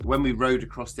when we rode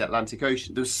across the Atlantic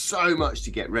Ocean, there was so much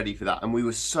to get ready for that. And we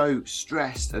were so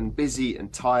stressed and busy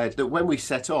and tired that when we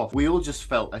set off, we all just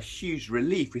felt a huge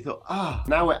relief. We thought,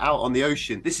 now we're out on the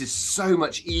ocean. This is so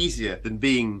much easier than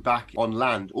being back on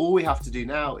land. All we have to do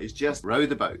now is just row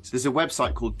the boat. There's a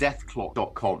website called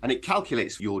deathclock.com and it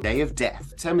calculates your day of death.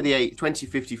 September the 8th,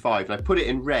 2055, and I put it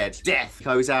in red. Death.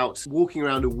 I was out walking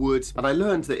around a wood and I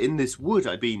learned that in this wood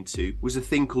I'd been to was a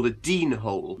thing called a Dean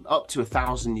hole, up to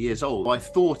 1,000 years old. I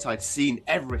thought I'd seen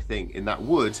everything in that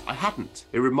wood. I hadn't.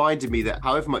 It reminded me that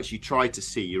however much you try to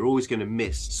see, you're always going to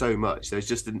miss so much. There's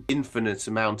just an infinite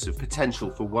amount of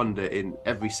potential for wonder in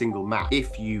every single map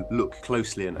if you look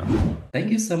closely enough.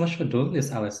 Thank you so much for doing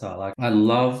this, Alastair. Like, I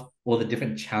love all the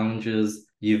different challenges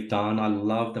you've done. I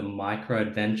love the micro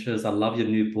adventures. I love your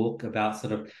new book about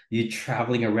sort of you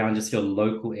traveling around just your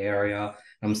local area.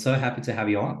 I'm so happy to have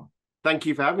you on. Thank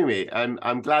you for having me.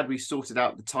 I'm glad we sorted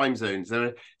out the time zones.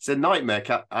 It's a nightmare.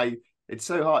 It's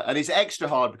so hard. And it's extra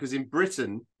hard because in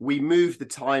Britain, we move the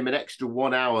time an extra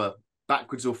 1 hour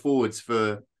backwards or forwards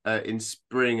for in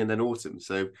spring and then autumn.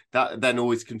 So that then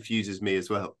always confuses me as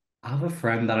well. I have a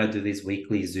friend that I do these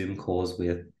weekly Zoom calls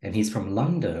with, and he's from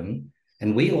London,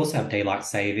 and we also have daylight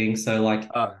saving. So like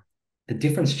the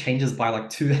difference changes by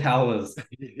like 2 hours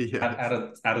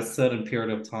Yeah. at a certain period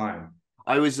of time.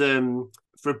 I was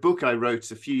for a book I wrote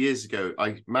a few years ago,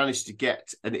 I managed to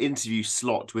get an interview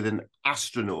slot with an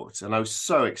astronaut, and I was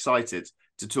so excited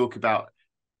to talk about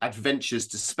adventures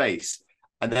to space.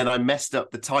 And then I messed up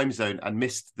the time zone and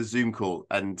missed the Zoom call,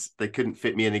 and they couldn't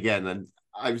fit me in again. And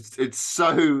it's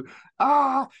so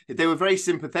they were very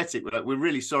sympathetic. We're like, we're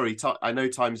really sorry. I know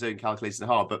time zone calculation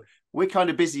hard, but we're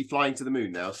kind of busy flying to the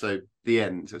moon now. So the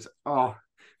end. It's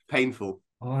painful.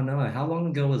 Oh no, how long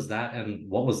ago was that? And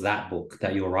what was that book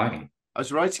that you were writing? I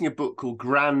was writing a book called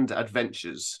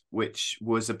MicroAdventures, which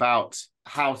was about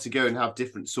how to go and have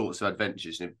different sorts of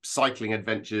adventures, cycling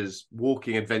adventures,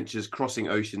 walking adventures, crossing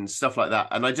oceans, stuff like that.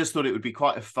 And I just thought it would be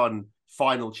quite a fun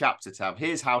final chapter to have.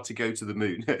 Here's how to go to the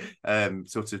moon,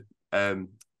 sort of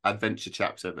adventure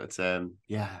chapter. But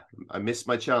I missed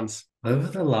my chance. Over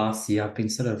the last year, I've been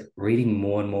sort of reading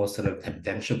more and more sort of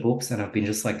adventure books, and I've been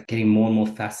just like getting more and more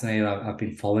fascinated. I've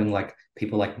been following like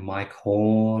people like Mike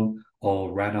Horn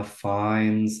or Rana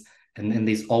Fines and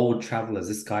these old travelers.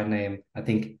 This guy named, I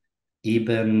think,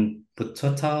 Ibn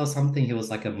Battuta or something. He was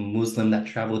like a Muslim that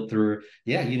traveled through.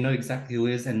 Yeah, you know exactly who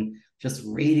he is. And just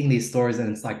reading these stories, and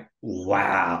it's like,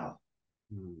 wow.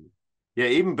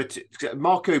 Yeah, but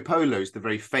Marco Polo is the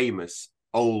very famous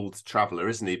old traveler,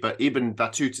 isn't he? But Ibn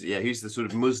Battuta, yeah, he's the sort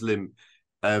of Muslim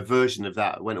version of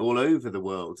that. Went all over the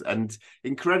world, and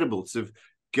incredible to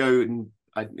go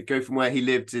from where he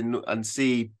lived and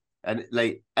see and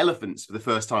like elephants for the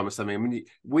first time or something. I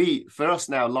mean, for us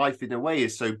now, life in a way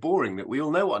is so boring that we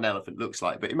all know what an elephant looks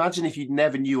like. But imagine if you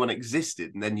never knew one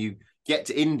existed, and then you get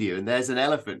to India and there's an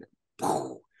elephant.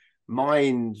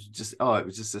 Mind just it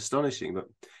was just astonishing. But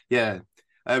yeah,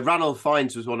 Ranulph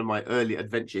Fiennes was one of my early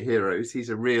adventure heroes. He's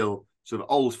a real sort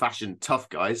of old-fashioned tough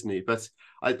guy, isn't he? But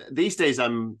these days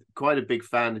I'm quite a big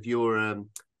fan of your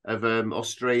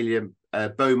Australian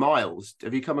Beau Miles.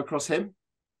 Have you come across him?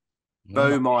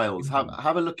 Beau Miles.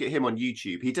 Have a look at him on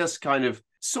YouTube. He does kind of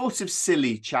sort of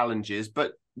silly challenges,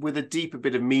 but with a deeper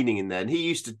bit of meaning in there. And he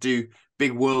used to do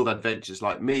big world adventures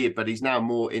like me, but he's now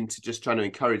more into just trying to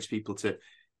encourage people to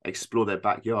explore their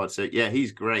backyard. So yeah,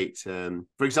 he's great. For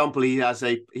example,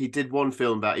 he did one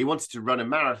film about he wanted to run a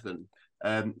marathon,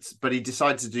 but he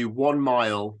decided to do 1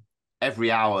 mile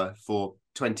every hour for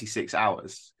 26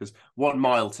 hours, because 1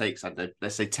 mile takes, I don't know,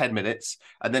 let's say 10 minutes,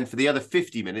 and then for the other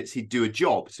 50 minutes he'd do a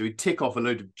job. So he'd tick off a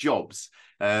load of jobs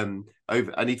over,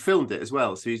 and he'd filmed it as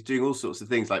well. So he's doing all sorts of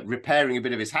things like repairing a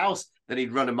bit of his house, then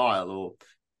he'd run a mile. Or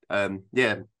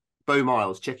Beau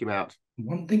Miles, check him out.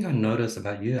 One thing I noticed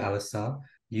about you, Alistair,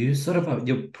 you sort of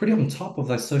you're pretty on top of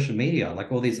like social media.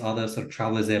 Like all these other sort of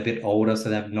travelers, they're a bit older, so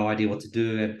they have no idea what to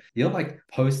do. And you're like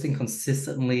posting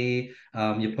consistently.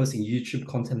 You're posting YouTube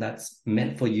content that's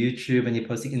meant for YouTube, and you're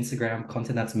posting Instagram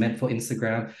content that's meant for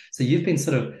Instagram. So you've been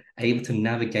sort of able to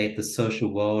navigate the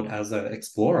social world as an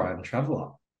explorer and traveler.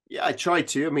 Yeah, I try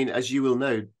to. I mean, as you will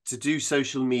know, to do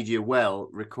social media well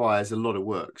requires a lot of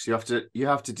work. So you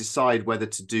have to decide whether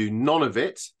to do none of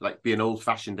it, like be an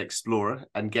old-fashioned explorer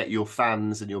and get your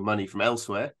fans and your money from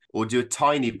elsewhere, or do a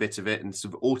tiny bit of it and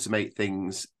sort of automate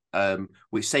things,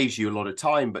 which saves you a lot of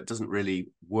time but doesn't really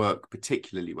work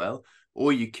particularly well.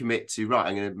 Or you commit to, right,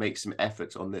 I'm going to make some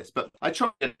effort on this. But I try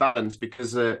to get balance,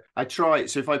 because so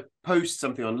if I post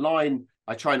something online,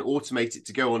 I try and automate it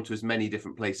to go onto as many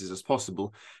different places as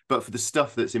possible. But for the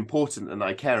stuff that's important and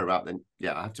I care about, then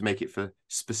yeah, I have to make it for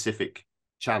specific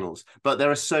channels. But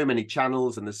there are so many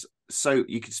channels, and there's so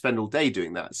you could spend all day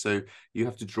doing that. So you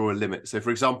have to draw a limit. So,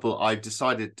 for example, I've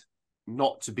decided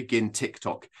not to begin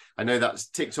TikTok. I know that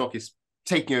TikTok is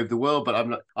taking over the world,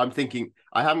 but I'm thinking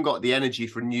I haven't got the energy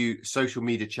for a new social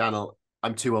media channel.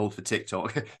 I'm too old for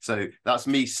TikTok. So that's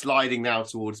me sliding now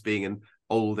towards being an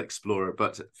old explorer.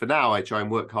 But for now, I try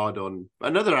and work hard on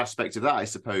another aspect of that, I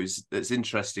suppose, that's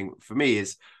interesting for me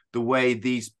is the way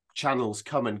these channels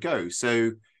come and go.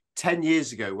 So 10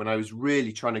 years ago, when I was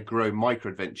really trying to grow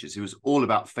MicroAdventures, it was all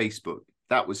about Facebook.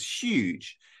 That was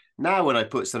huge. Now, when I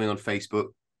put something on Facebook,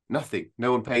 nothing.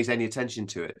 No one pays any attention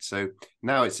to it. So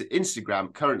now it's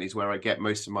Instagram currently is where I get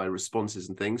most of my responses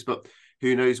and things, but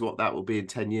who knows what that will be in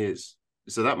 10 years.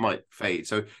 So that might fade.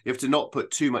 So you have to not put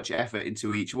too much effort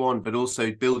into each one, but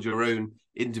also build your own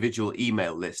individual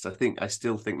email list. I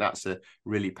still think that's a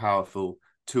really powerful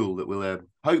tool that will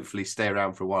hopefully stay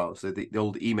around for a while. So the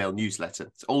old email newsletter.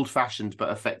 It's old-fashioned but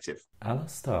effective.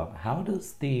 Alastair, how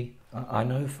does I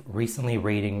know recently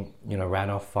reading,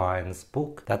 Ranulph Fiennes'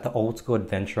 book that the old school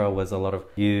adventurer was a lot of,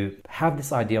 you have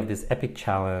this idea of this epic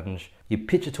challenge, you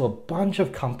pitch it to a bunch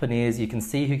of companies, you can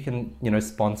see who can,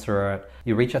 sponsor it,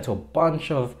 you reach out to a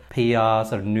bunch of PR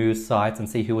sort of news sites and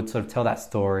see who would sort of tell that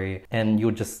story, and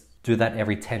you'll just do that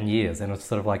every 10 years and it's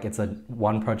sort of like it's a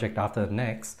one project after the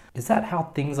next. Is that how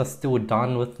things are still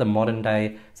done with the modern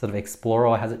day sort of explorer,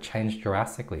 or has it changed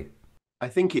drastically? I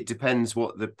think it depends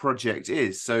what the project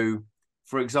is. So,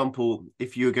 for example,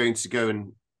 if you're going to go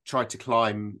and try to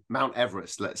climb Mount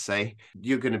Everest, let's say,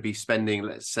 you're going to be spending,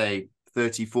 let's say,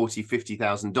 $30,000, $40,000,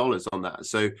 $50,000 on that.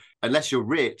 So unless you're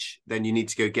rich, then you need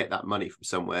to go get that money from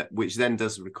somewhere, which then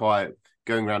does require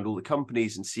going around all the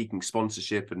companies and seeking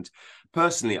sponsorship. And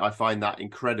personally, I find that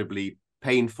incredibly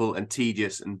painful and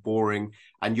tedious and boring.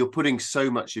 And you're putting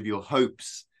so much of your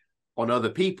hopes on other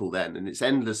people then, and it's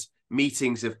endless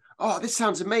meetings of, oh, this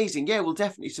sounds amazing, yeah, we'll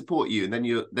definitely support you, and then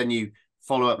you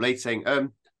follow up later saying,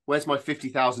 where's my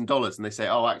 $50,000? And they say,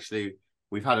 oh, actually,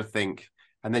 we've had a think,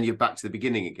 and then you're back to the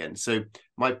beginning again. So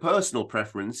my personal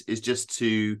preference is just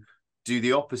to do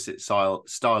the opposite style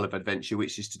of adventure,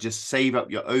 which is to just save up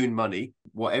your own money,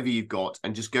 whatever you've got,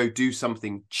 and just go do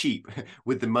something cheap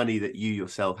with the money that you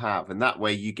yourself have. And that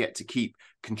way you get to keep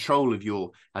control of your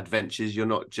adventures. You're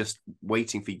not just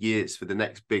waiting for years for the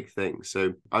next big thing.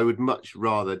 So I would much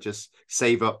rather just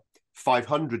save up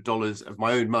 $500 of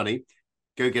my own money,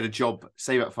 go get a job,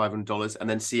 save up $500, and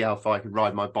then see how far I can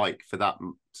ride my bike for that.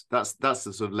 That's the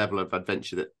sort of level of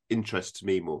adventure that interests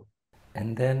me more.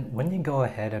 And then when you go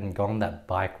ahead and go on that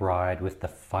bike ride with the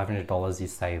 $500 you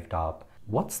saved up,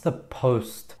 what's the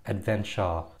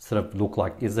post-adventure sort of look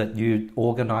like? Is it you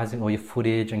organizing all your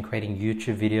footage and creating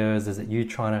YouTube videos? Is it you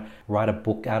trying to write a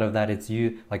book out of that? It's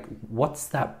you, like, what's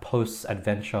that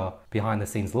post-adventure behind the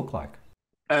scenes look like?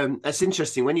 It's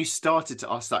interesting. When you started to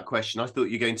ask that question, I thought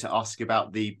you were going to ask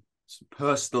about the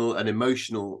personal and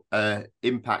emotional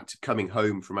impact coming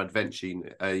home from adventure,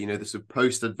 the sort of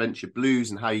post-adventure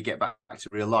blues and how you get back to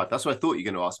real life. That's what I thought you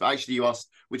were going to ask, but actually you asked,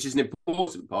 which is an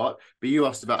important part, but you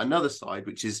asked about another side,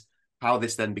 which is how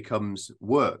this then becomes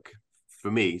work for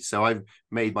me. So I've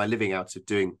made my living out of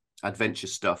doing adventure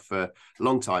stuff for a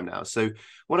long time now. So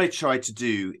what I try to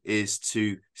do is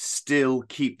to still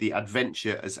keep the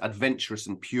adventure as adventurous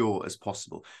and pure as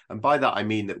possible. And by that, I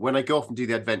mean that when I go off and do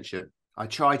the adventure, I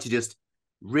try to just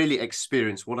really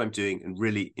experience what I'm doing and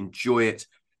really enjoy it.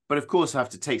 But of course, I have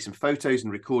to take some photos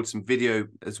and record some video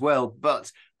as well. But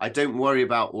I don't worry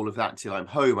about all of that until I'm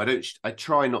home. I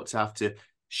try not to have to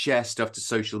share stuff to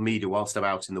social media whilst I'm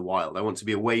out in the wild. I want to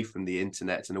be away from the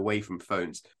internet and away from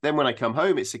phones. Then when I come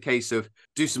home, it's a case of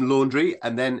do some laundry,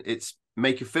 and then it's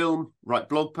make a film, write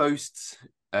blog posts,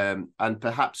 and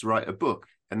perhaps write a book.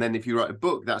 And then if you write a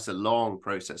book, that's a long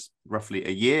process, roughly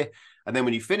a year. And then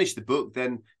when you finish the book,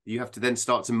 then you have to then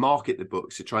start to market the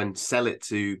book. So try and sell it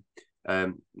to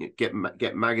get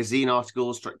magazine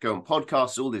articles, go on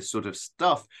podcasts, all this sort of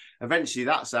stuff. Eventually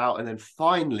that's out. And then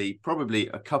finally, probably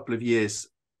a couple of years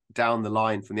down the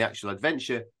line from the actual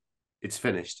adventure, it's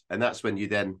finished. And that's when you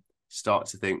then start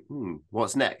to think,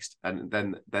 what's next? And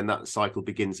then that cycle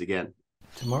begins again.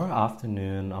 Tomorrow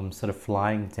afternoon, I'm sort of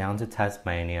flying down to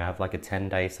Tasmania. I have like a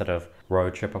 10-day sort of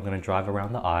road trip. I'm going to drive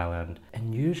around the island.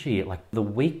 And usually, like the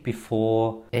week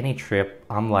before any trip,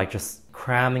 I'm like just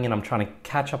cramming and I'm trying to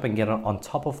catch up and get on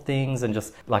top of things. And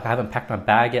just like I haven't packed my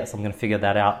bag yet, so I'm going to figure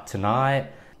that out tonight.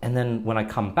 And then when I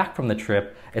come back from the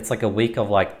trip, it's like a week of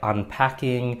like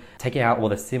unpacking, taking out all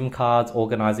the SIM cards,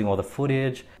 organizing all the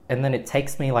footage. And then it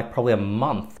takes me like probably a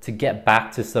month to get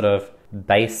back to sort of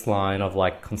baseline of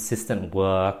like consistent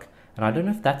work. And I don't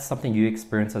know if that's something you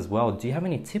experience as well. Do you have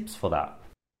any tips for that?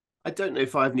 I don't know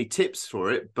if I have any tips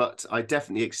for it, but I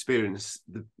definitely experience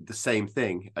the same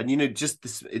thing. And just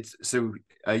this, it's so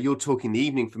you're talking the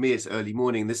evening. For me, it's early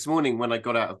morning. This morning, when I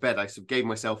got out of bed, I sort of gave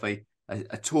myself a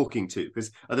talking to,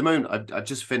 because at the moment I've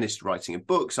just finished writing a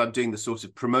book, so I'm doing the sort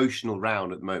of promotional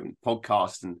round at the moment,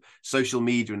 podcasts and social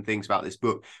media and things about this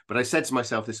book. But I said to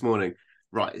myself this morning,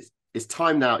 right, it's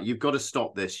time now. You've got to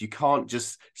stop this. You can't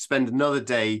just spend another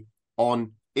day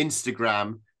on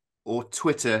Instagram or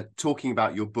Twitter talking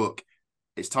about your book.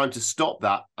 It's time to stop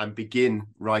that and begin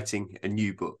writing a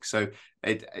new book. So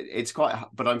it's quite,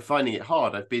 but I'm finding it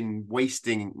hard. I've been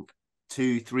wasting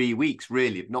 2-3 weeks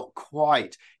really of not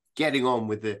quite getting on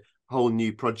with the whole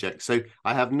new project. So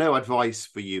I have no advice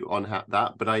for you on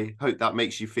that, but I hope that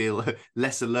makes you feel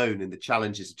less alone in the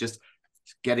challenges of just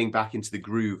getting back into the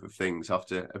groove of things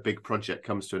after a big project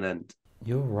comes to an end.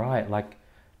 You're right. Like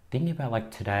thinking about like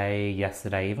today,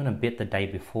 yesterday, even a bit the day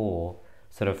before,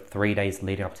 sort of 3 days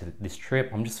leading up to this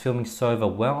trip, I'm just feeling so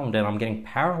overwhelmed and I'm getting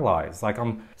paralyzed. Like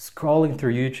I'm scrolling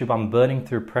through YouTube, I'm burning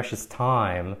through precious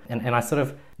time, and I sort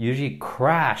of usually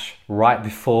crash right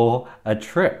before a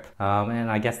trip. And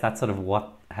I guess that's sort of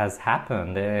what has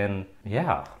happened. And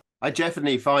yeah. I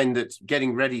definitely find that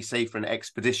getting ready, say, for an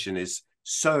expedition is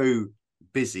so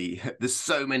busy. There's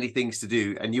so many things to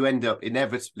do, and you end up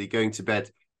inevitably going to bed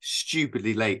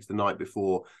stupidly late the night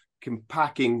before,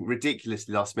 packing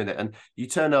ridiculously last minute, and you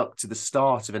turn up to the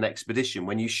start of an expedition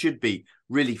when you should be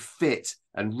really fit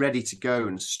and ready to go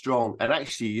and strong, and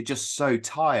actually you're just so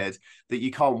tired that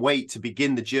you can't wait to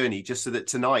begin the journey just so that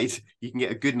tonight you can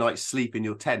get a good night's sleep in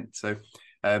your tent. So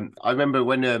I remember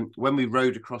when we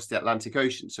rowed across the Atlantic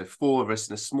Ocean, so 4 of us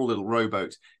in a small little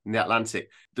rowboat in the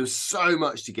Atlantic, there was so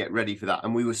much to get ready for that,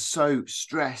 and we were so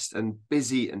stressed and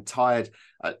busy and tired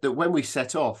that when we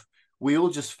set off, we all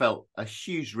just felt a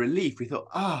huge relief. We thought,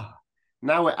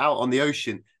 now we're out on the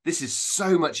ocean. This is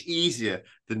so much easier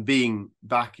than being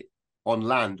back on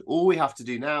land. All we have to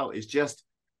do now is just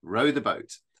row the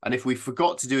boat. And if we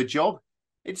forgot to do a job,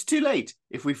 it's too late.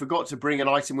 If we forgot to bring an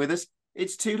item with us,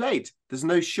 it's too late. There's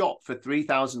no shop for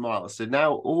 3,000 miles. So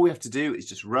now all we have to do is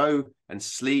just row and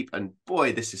sleep. And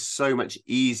boy, this is so much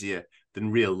easier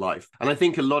than real life. And I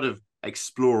think a lot of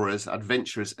explorers,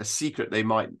 adventurers, a secret they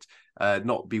might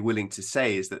not be willing to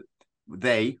say is that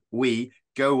we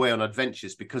go away on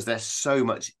adventures because they're so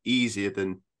much easier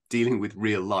than dealing with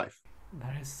real life.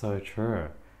 That is so true.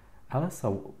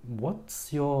 Alastair,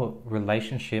 what's your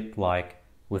relationship like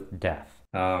with death?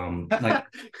 Like,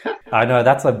 I know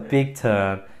that's a big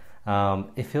turn.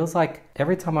 It feels like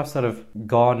every time I've sort of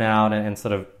gone out and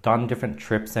sort of done different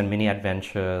trips and mini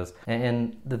adventures,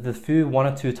 and the few 1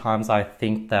 or 2 times I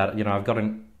think that, I've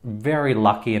gotten very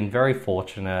lucky and very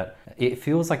fortunate, it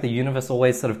feels like the universe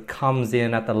always sort of comes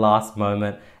in at the last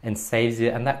moment and saves you,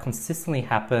 and that consistently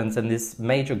happens, and this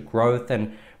major growth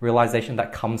and realization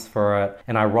that comes for it.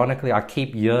 And ironically, I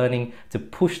keep yearning to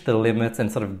push the limits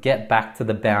and sort of get back to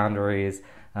the boundaries.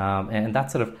 And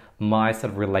that's sort of my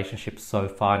sort of relationship so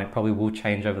far, and it probably will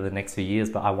change over the next few years,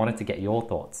 but I wanted to get your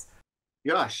thoughts.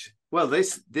 Gosh, well,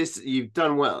 this you've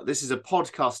done well. This is a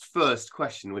podcast first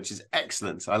question, which is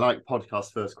excellent. I like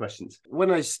podcast first questions.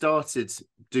 When I started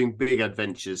doing big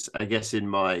adventures, I guess in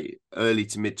my early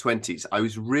to mid 20s, I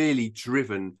was really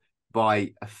driven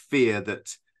by a fear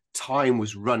that time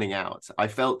was running out. I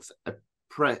felt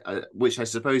which I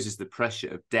suppose is the pressure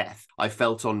of death. I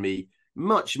felt on me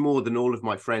much more than all of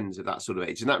my friends of that sort of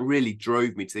age. And that really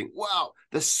drove me to think, wow,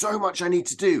 there's so much I need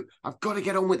to do. I've got to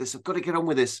get on with this. I've got to get on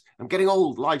with this. I'm getting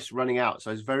old. Life's running out.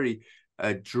 So I was very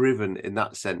driven in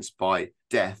that sense by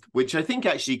death, which I think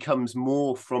actually comes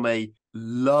more from a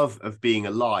love of being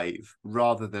alive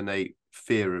rather than a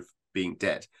fear of being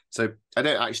dead. So I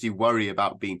don't actually worry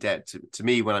about being dead. To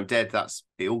me, when I'm dead,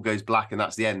 it all goes black and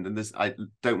that's the end. And I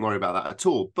don't worry about that at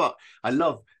all. But I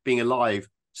love being alive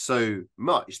so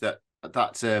much that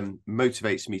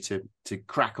motivates me to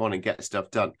crack on and get stuff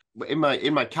done. In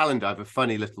my calendar, I have a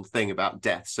funny little thing about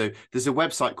death. So there's a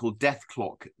website called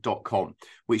deathclock.com,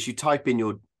 which you type in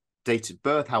your date of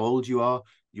birth, how old you are,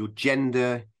 your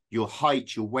gender, your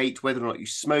height, your weight, whether or not you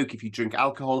smoke, if you drink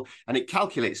alcohol, and it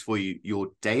calculates for you your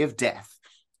day of death.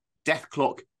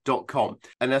 Deathclock.com.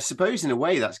 And I suppose in a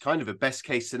way that's kind of a best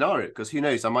case scenario, because who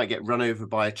knows, I might get run over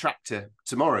by a tractor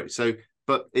tomorrow.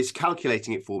 But it's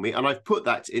calculating it for me. And I've put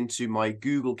that into my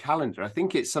Google Calendar. I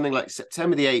think it's something like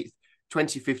September the 8th,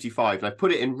 2055. And I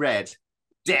put it in red,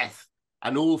 death,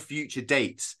 and all future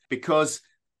dates, because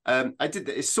I did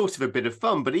that. It's sort of a bit of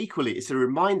fun, but equally it's a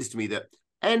reminder to me that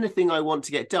anything I want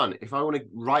to get done, if I want to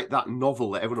write that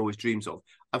novel that everyone always dreams of,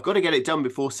 I've got to get it done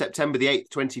before September the 8th,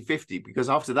 2050, because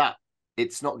after that,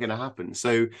 it's not going to happen.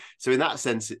 So in that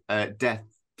sense, death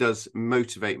does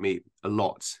motivate me a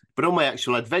lot. But on my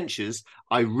actual adventures,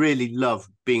 I really love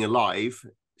being alive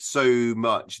so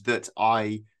much that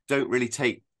I don't really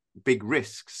take big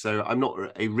risks. So I'm not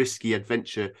a risky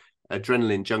adventure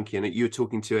adrenaline junkie. And you were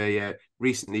talking to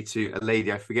recently to a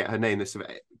lady, I forget her name, that's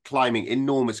climbing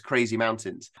enormous crazy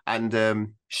mountains,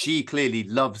 and she clearly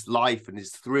loves life and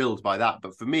is thrilled by that.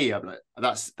 But for me, I'm like,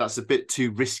 that's a bit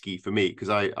too risky for me, because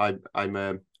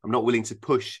I'm not willing to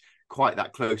push quite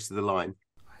that close to the line.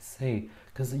 I see.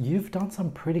 Because you've done some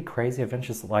pretty crazy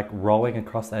adventures, like rowing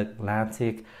across the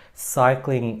Atlantic,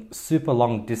 cycling super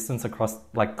long distance across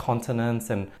like continents,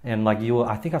 and like you were,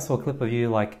 I think I saw a clip of you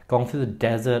like going through the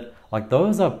desert. Like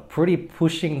those are pretty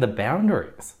pushing the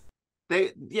boundaries.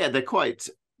 They're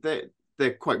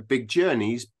quite big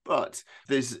journeys, but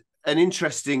there's an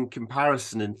interesting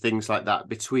comparison and things like that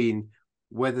between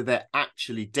whether they're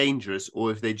actually dangerous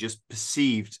or if they're just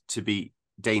perceived to be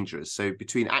dangerous. So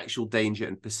between actual danger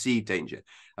and perceived danger.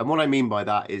 And what I mean by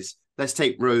that is, let's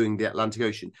take rowing the Atlantic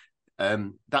Ocean.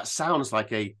 That sounds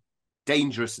like a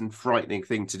dangerous and frightening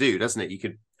thing to do, doesn't it? You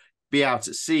could be out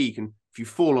at sea, if you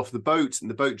fall off the boat and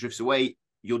the boat drifts away,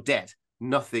 you're dead.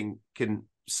 Nothing can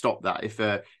stop that.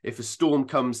 If a storm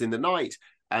comes in the night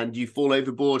and you fall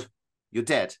overboard, you're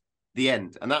dead. The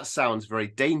end. And that sounds very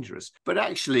dangerous. But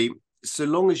actually, so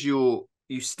long as you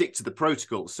stick to the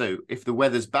protocol. So if the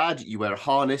weather's bad, you wear a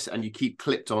harness and you keep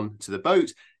clipped on to the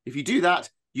boat. If you do that,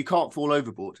 you can't fall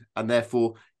overboard, and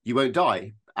therefore you won't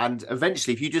die. And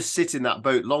eventually, if you just sit in that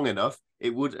boat long enough,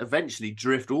 it would eventually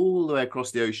drift all the way across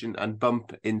the ocean and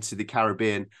bump into the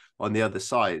Caribbean on the other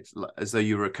side, as though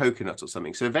you were a coconut or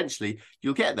something. So eventually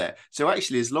you'll get there. So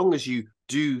actually, as long as you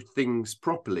do things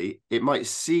properly, it might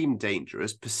seem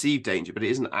dangerous, perceived danger, but it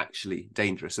isn't actually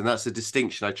dangerous. And that's a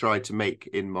distinction I try to make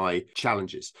in my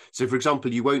challenges. So for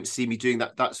example, you won't see me doing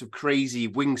that sort of crazy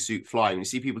wingsuit flying. You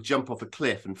see people jump off a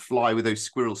cliff and fly with those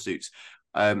squirrel suits.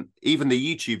 Even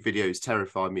the YouTube videos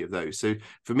terrify me of those. So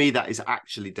for me, that is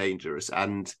actually dangerous,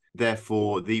 and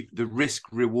therefore the risk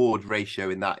reward ratio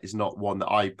in that is not one that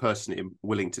I personally am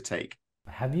willing to take.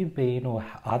 Have you been, or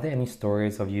are there any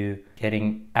stories of you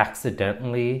getting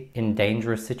accidentally in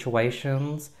dangerous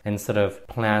situations and sort of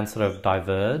plans sort of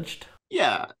diverged?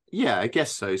 Yeah, I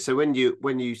guess so. So when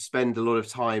you spend a lot of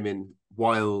time in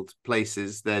wild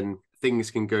places, then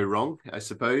things can go wrong, I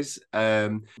suppose.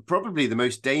 Probably the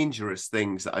most dangerous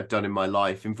things that I've done in my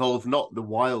life involve not the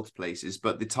wild places,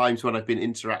 but the times when I've been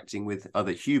interacting with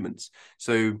other humans.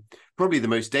 So probably the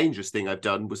most dangerous thing I've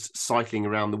done was cycling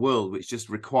around the world, which just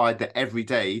required that every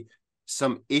day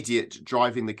some idiot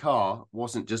driving the car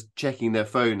wasn't just checking their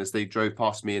phone as they drove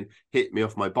past me and hit me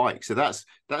off my bike. So that's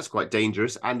quite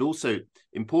dangerous. And also,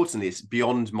 importantly, it's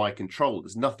beyond my control.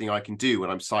 There's nothing I can do when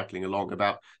I'm cycling along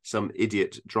about some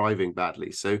idiot driving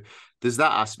badly. So there's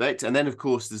that aspect. And then, of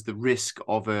course, there's the risk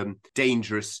of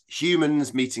dangerous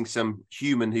humans, meeting some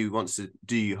human who wants to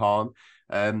do you harm.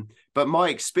 But my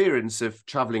experience of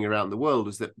traveling around the world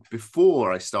was that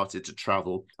before I started to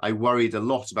travel, I worried a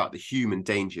lot about the human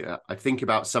danger. I'd think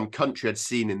about some country I'd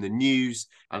seen in the news,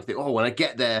 and I think, oh, when I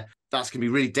get there, that's going to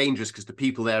be really dangerous because the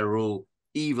people there are all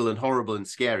evil and horrible and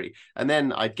scary. And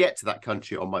then I'd get to that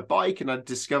country on my bike and I'd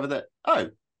discover that, oh,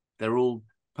 they're all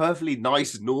perfectly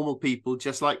nice, normal people,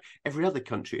 just like every other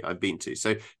country I've been to.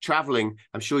 So traveling,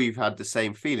 I'm sure you've had the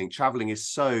same feeling. Traveling is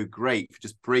so great for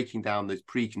just breaking down those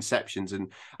preconceptions.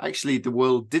 And actually, the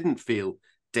world didn't feel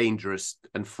dangerous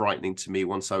and frightening to me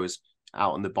once I was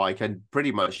out on the bike. I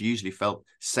pretty much usually felt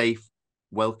safe,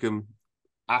 welcome,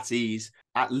 at ease,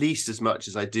 at least as much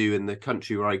as I do in the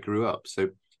country where I grew up. So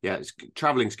yeah,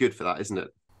 traveling's good for that, isn't it?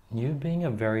 You being a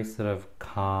very sort of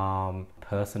calm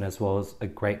person as well as a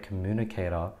great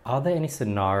communicator, are there any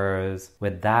scenarios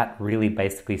where that really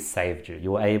basically saved you?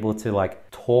 You were able to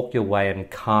like talk your way and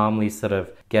calmly sort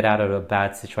of get out of a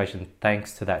bad situation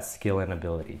thanks to that skill and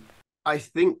ability? I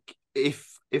think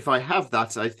if I have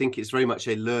that, I think it's very much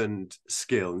a learned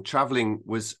skill. And traveling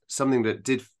was something that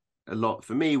did a lot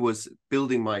for me, was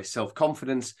building my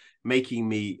self-confidence, making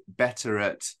me better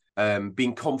at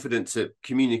being confident to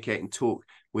communicate and talk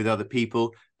with other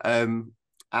people. And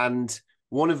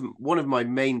one of my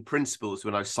main principles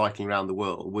when I was cycling around the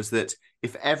world was that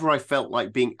if ever I felt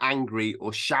like being angry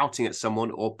or shouting at someone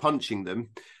or punching them,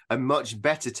 a much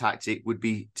better tactic would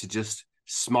be to just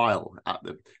smile at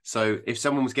them. So if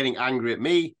someone was getting angry at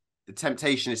me, the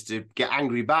temptation is to get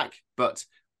angry back. But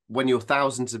when you're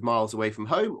thousands of miles away from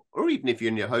home, or even if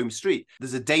you're in your home street,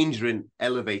 there's a danger in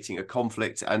elevating a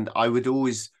conflict. And I would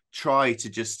always try to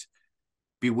just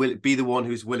be the one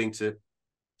who's willing to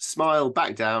smile,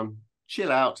 back down,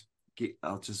 chill out.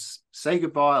 I'll just say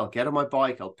goodbye. I'll get on my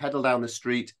bike. I'll pedal down the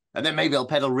street, and then maybe I'll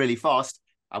pedal really fast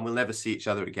and we'll never see each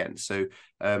other again. So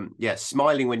yeah,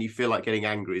 smiling when you feel like getting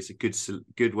angry is a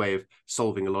good way of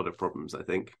solving a lot of problems, I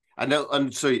think.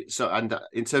 And so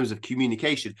in terms of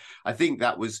communication, I think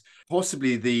that was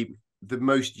possibly the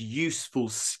most useful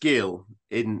skill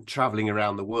in traveling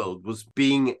around the world, was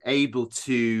being able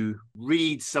to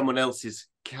read someone else's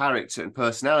character and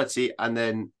personality and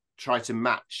then try to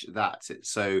match that.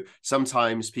 So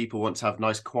sometimes people want to have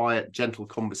nice, quiet, gentle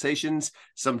conversations.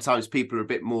 Sometimes people are a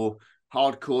bit more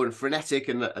hardcore and frenetic,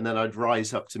 and then I'd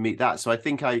rise up to meet that. So I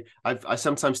think I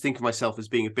sometimes think of myself as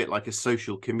being a bit like a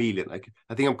social chameleon. Like,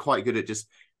 I think I'm quite good at just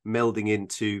melding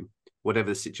into whatever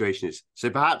the situation is. So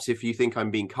perhaps if you think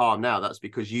I'm being calm now, that's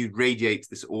because you radiate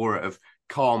this aura of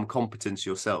calm competence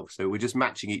yourself. So we're just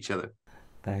matching each other.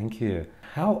 Thank you.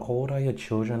 How old are your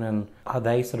children, and are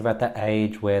they sort of at that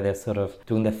age where they're sort of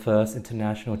doing their first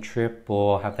international trip,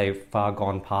 or have they far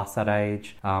gone past that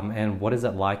age? And what is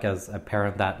it like as a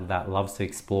parent that loves to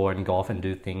explore and go off and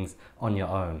do things on your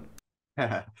own?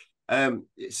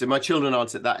 So my children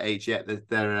aren't at that age yet.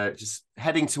 They're just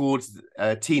heading towards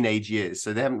teenage years.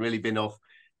 So they haven't really been off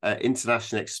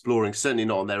international exploring, certainly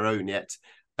not on their own yet.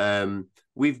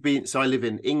 So I live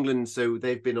in England, so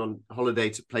they've been on holiday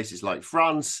to places like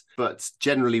France, but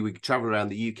generally we travel around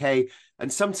the UK.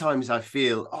 And sometimes I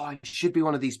feel, I should be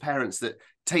one of these parents that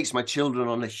takes my children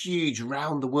on a huge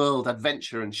round the world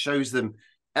adventure and shows them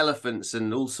elephants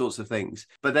and all sorts of things.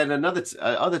 But then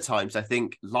other times I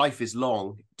think life is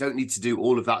long, don't need to do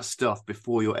all of that stuff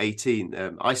before you're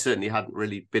 18. I certainly hadn't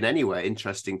really been anywhere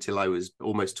interesting till I was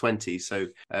almost 20, so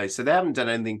they haven't done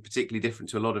anything particularly different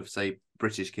to a lot of, say,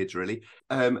 British kids, really.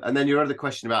 And then your other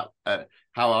question about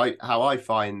how I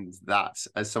find that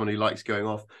as someone who likes going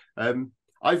off,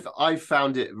 I've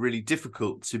found it really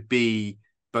difficult to be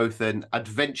both an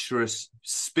adventurous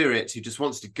spirit who just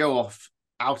wants to go off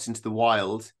out into the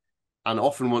wild, and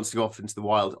often wants to go off into the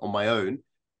wild on my own,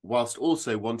 whilst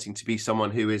also wanting to be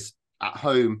someone who is at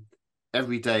home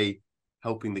every day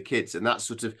helping the kids. And that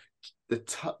sort of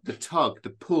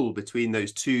the pull between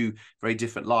those two very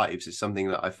different lives is something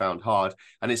that I found hard.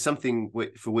 And it's something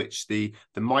for which the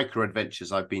micro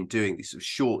adventures I've been doing, these sort of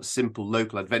short, simple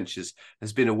local adventures,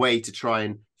 has been a way to try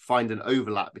and find an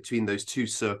overlap between those two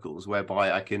circles,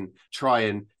 whereby I can try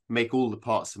and make all the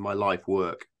parts of my life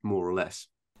work more or less.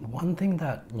 One thing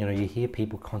that, you hear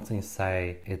people constantly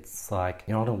say, it's like,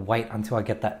 I don't wait until I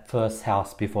get that first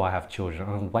house before I have children.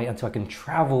 I don't wait until I can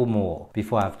travel more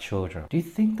before I have children. Do you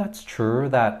think that's true?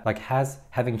 That, like, has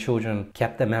having children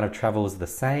kept the amount of travels the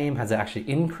same? Has it actually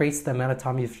increased the amount of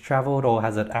time you've traveled, or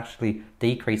has it actually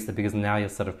decreased it because now you're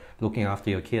sort of looking after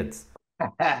your kids?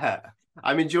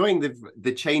 I'm enjoying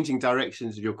the changing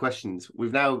directions of your questions.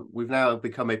 We've now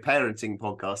become a parenting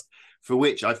podcast, for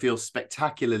which I feel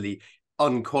spectacularly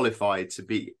unqualified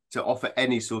to offer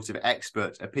any sort of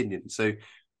expert opinion. So,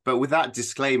 but with that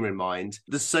disclaimer in mind,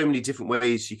 there's so many different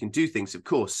ways you can do things. Of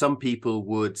course, some people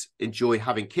would enjoy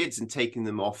having kids and taking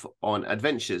them off on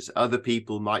adventures. Other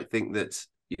people might think that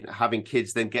having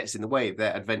kids then gets in the way of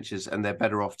their adventures, and they're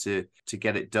better off to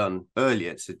get it done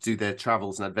earlier, to do their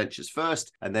travels and adventures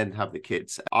first and then have the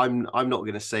kids. I'm not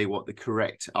going to say what the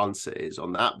correct answer is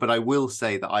on that, but I will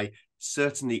say that I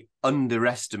certainly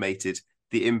underestimated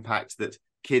the impact that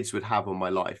kids would have on my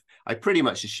life. I pretty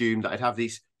much assumed that I'd have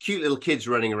these cute little kids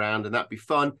running around and that'd be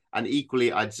fun, and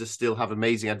equally I'd just still have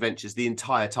amazing adventures the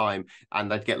entire time,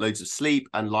 and I'd get loads of sleep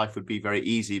and life would be very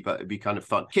easy, but it'd be kind of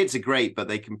fun. Kids are great, but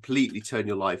they completely turn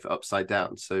your life upside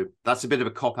down. So that's a bit of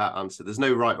a cop-out answer. There's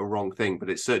no right or wrong thing, but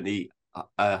it's certainly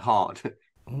hard.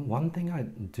 One thing I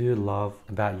do love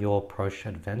about your approach to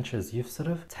adventures, you've sort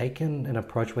of taken an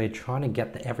approach where you're trying to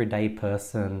get the everyday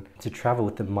person to travel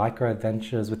with the micro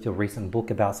adventures, with your recent book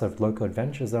about sort of local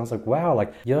adventures. And I was like, wow,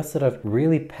 like you're sort of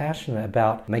really passionate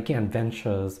about making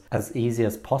adventures as easy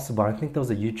as possible. I think there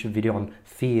was a YouTube video on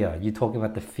fear. You talking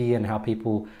about the fear and how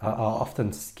people are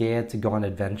often scared to go on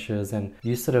adventures, and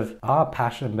you sort of are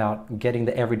passionate about getting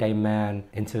the everyday man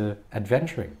into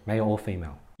adventuring, male or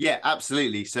female. Yeah,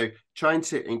 absolutely. So trying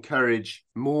to encourage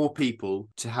more people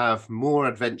to have more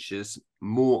adventures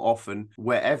more often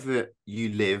wherever you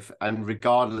live, and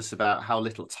regardless about how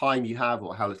little time you have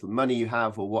or how little money you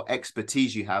have or what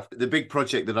expertise you have. The big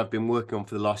project that I've been working on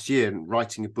for the last year and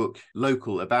writing a book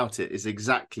local about it is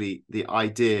exactly the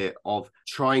idea of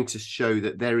trying to show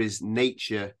that there is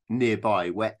nature nearby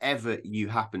wherever you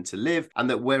happen to live, and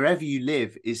that wherever you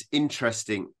live is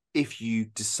interesting if you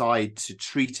decide to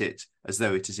treat it as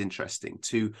though it is interesting,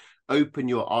 to open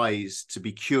your eyes to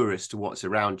be curious to what's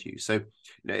around you. So,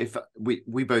 if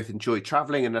we both enjoy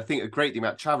traveling, and I think a great thing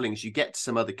about traveling is you get to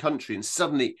some other country and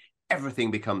suddenly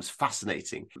everything becomes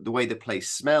fascinating. The way the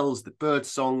place smells, the bird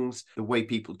songs, the way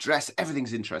people dress,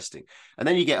 everything's interesting. And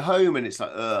then you get home and it's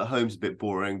like, home's a bit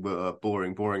boring,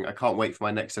 boring. I can't wait for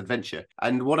my next adventure.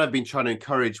 And what I've been trying to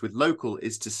encourage with local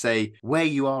is to say where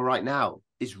you are right now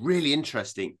is really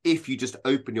interesting if you just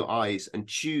open your eyes and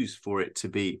choose for it to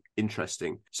be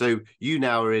interesting. So you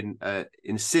now are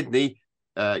in Sydney.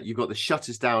 You've got the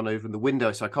shutters down over the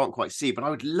window, so I can't quite see. But I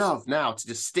would love now to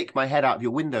just stick my head out of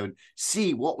your window and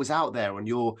see what was out there on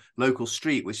your local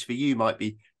street, which for you might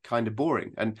be kind of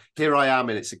boring. And here I am,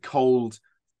 and it's a cold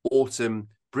autumn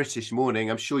British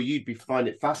morning. I'm sure you'd find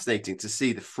it fascinating to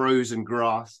see the frozen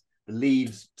grass, the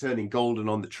leaves turning golden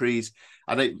on the trees.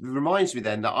 And it reminds me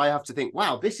then that I have to think,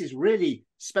 wow, this is really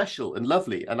special and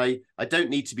lovely. And I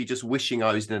don't need to be just wishing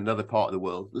I was in another part of the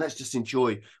world. Let's just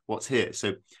enjoy what's here.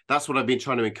 So that's what I've been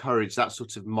trying to encourage, that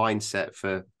sort of mindset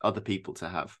for other people to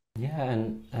have. Yeah,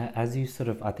 and as you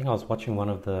I think I was watching one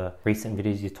of the recent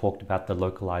videos you talked about the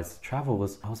localized travel.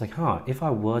 I was like, if I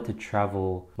were to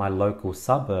travel my local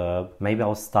suburb, maybe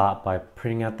I'll start by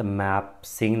printing out the map,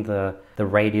 seeing the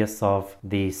radius of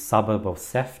the suburb of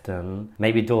Sefton,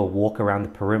 maybe do a walk around the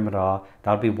perimeter.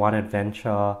 That would be one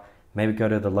adventure. Maybe go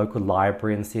to the local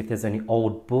library and see if there's any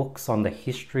old books on the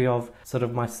history of sort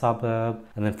of my suburb.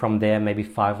 And then from there, maybe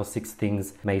 5 or 6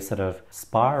 things may sort of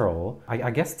spiral. I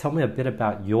guess tell me a bit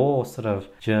about your sort of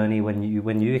journey when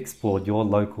you explored your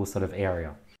local sort of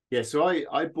area. Yeah, so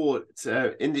I bought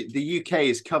in the UK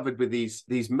is covered with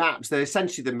these maps. They're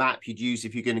essentially the map you'd use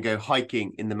if you're going to go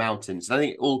hiking in the mountains. And I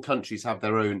think all countries have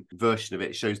their own version of it.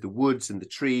 It shows the woods and the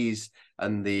trees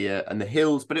and the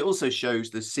hills, but it also shows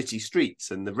the city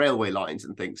streets and the railway lines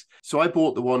and things. So I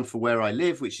bought the one for where I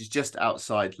live, which is just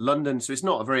outside London. So it's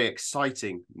not a very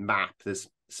exciting map. There's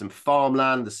some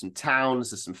farmland, there's some towns,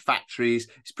 there's some factories.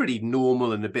 It's pretty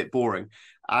normal and a bit boring.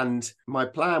 And my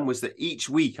plan was that each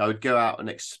week I would go out and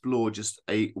explore just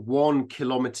a 1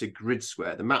 kilometer grid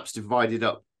square. The map's divided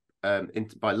up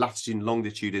by latitude and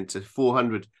longitude into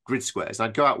 400 grid squares. And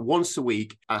I'd go out once a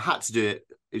week. I had to do it.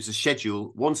 It was a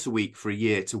schedule once a week for a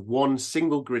year to one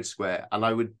single grid square. And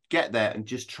I would get there and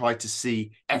just try to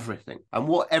see everything. And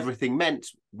what everything meant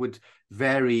would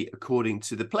vary according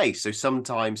to the place. So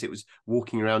sometimes it was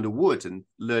walking around a wood and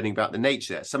learning about the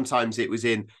nature there. Sometimes it was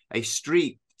in a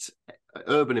street,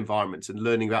 urban environments, and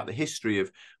learning about the history of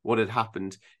what had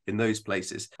happened in those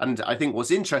places. And I think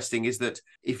what's interesting is that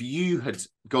if you had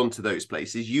gone to those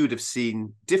places, you would have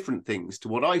seen different things to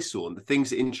what I saw, and the things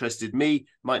that interested me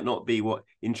might not be what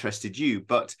interested you,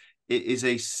 but it is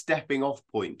a stepping off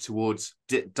point towards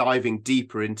diving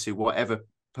deeper into whatever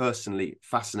personally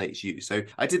fascinates you. So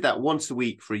I did that once a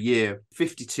week for a year,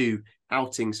 52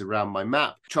 outings around my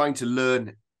map, trying to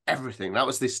learn everything. That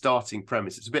was the starting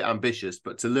premise. It's a bit ambitious,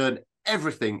 but to learn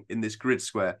everything in this grid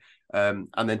square, and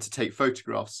then to take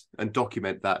photographs and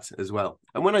document that as well.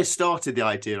 And when I started the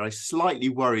idea, I slightly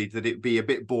worried that it'd be a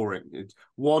bit boring. It's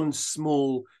one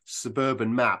small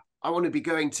suburban map. I want to be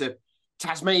going to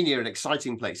Tasmania and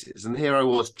exciting places. And here I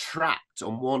was trapped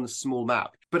on one small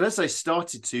map. But as I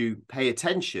started to pay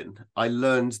attention, I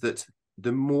learned that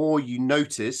the more you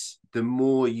notice, the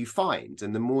more you find.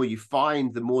 And the more you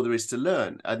find, the more there is to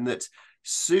learn. And that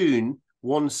soon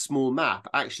one small map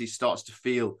actually starts to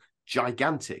feel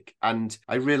gigantic. And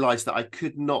I realized that I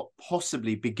could not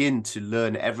possibly begin to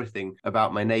learn everything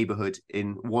about my neighborhood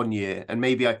in 1 year. And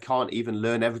maybe I can't even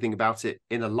learn everything about it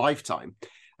in a lifetime.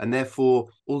 And therefore,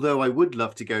 although I would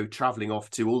love to go traveling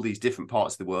off to all these different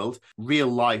parts of the world, real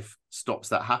life stops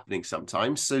that happening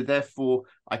sometimes. So therefore,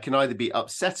 I can either be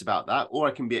upset about that, or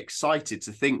I can be excited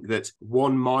to think that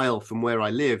 1 mile from where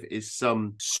I live is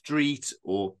some street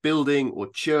or building or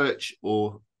church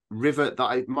or river that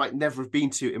I might never have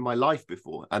been to in my life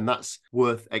before. And that's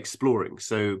worth exploring.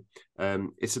 So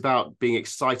it's about being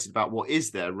excited about what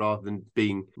is there rather than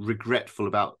being regretful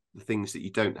about the things that you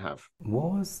don't have.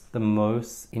 What was the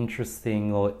most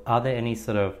interesting, or are there any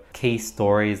sort of key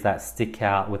stories that stick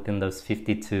out within those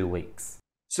 52 weeks?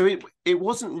 So it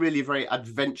wasn't really a very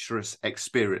adventurous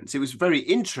experience. It was a very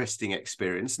interesting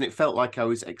experience, and it felt like I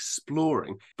was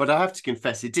exploring. But I have to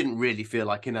confess, it didn't really feel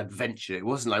like an adventure. It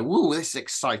wasn't like, whoa, this is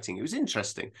exciting. It was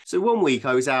interesting. So one week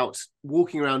I was out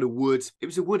walking around a wood. It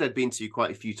was a wood I'd been to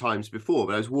quite a few times before,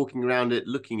 but I was walking around it,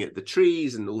 looking at the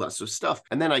trees and all that sort of stuff.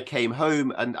 And then I came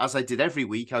home, and as I did every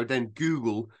week, I would then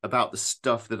Google about the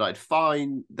stuff that I'd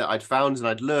found, and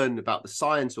I'd learn about the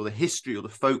science or the history or the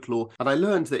folklore. And I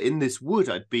learned that in this wood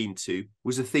I'd been to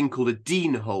was a thing called a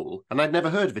dean hole. And I'd never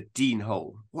heard of a dean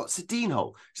hole. What's a dean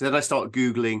hole? So then I started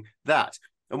Googling that.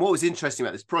 And what was interesting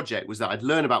about this project was that I'd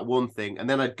learn about one thing, and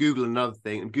then I'd Google another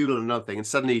thing and Google another thing. And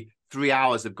suddenly 3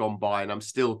 hours have gone by and I'm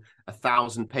still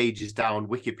 1,000 pages down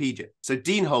Wikipedia. So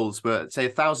Dean holes were, say,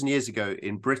 1,000 years ago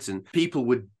in Britain, people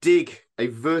would dig a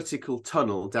vertical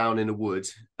tunnel down in a wood,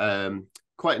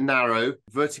 quite narrow,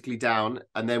 vertically down,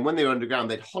 and then when they were underground,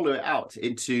 they'd hollow it out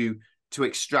to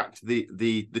extract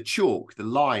the chalk, the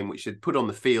lime, which they'd put on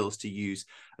the fields to use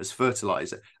as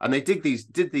fertilizer. And they did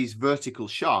these vertical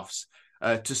shafts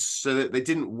so that they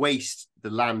didn't waste the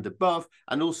land above,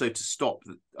 and also to stop,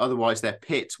 otherwise their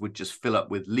pit would just fill up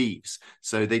with leaves.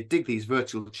 So they dig these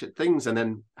vertical things and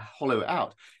then hollow it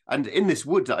out. And in this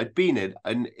wood that I'd been in,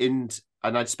 and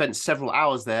I'd spent several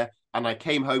hours there, and I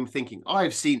came home thinking,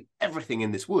 I've seen everything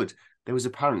in this wood. There was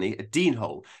apparently a Dean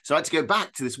hole. So I had to go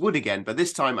back to this wood again, but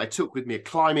this time I took with me a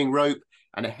climbing rope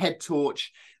and a head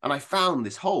torch, and I found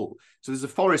this hole. So there's a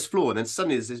forest floor, and then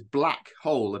suddenly there's this black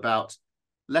hole about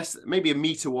maybe a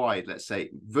meter wide, let's say,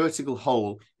 vertical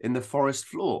hole in the forest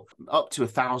floor, up to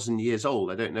 1,000 years old.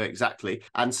 I don't know exactly.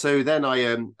 And so then I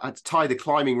had to tie the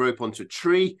climbing rope onto a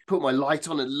tree, put my light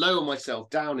on, and lower myself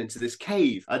down into this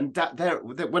cave. And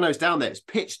when I was down there, it's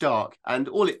pitch dark, and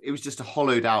it was just a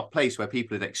hollowed out place where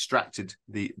people had extracted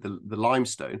the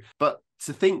limestone. But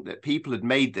to think that people had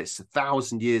made this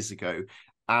 1,000 years ago,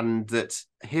 and that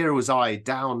here was I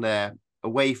down there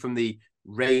away from the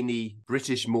rainy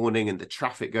British morning and the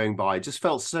traffic going by, just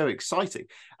felt so exciting.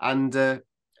 And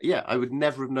I would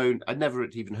never have known, I'd never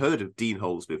even heard of Dean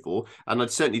holes before, and I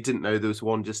certainly didn't know there was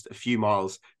one just a few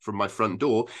miles from my front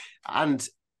door. And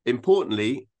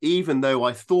importantly, even though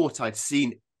I thought I'd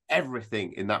seen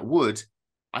everything in that wood,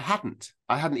 I hadn't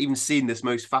even seen this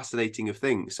most fascinating of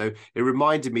things. So it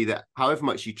reminded me that however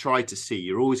much you try to see,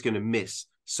 you're always going to miss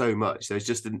so much. There's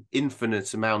just an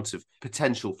infinite amount of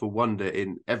potential for wonder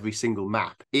in every single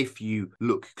map if you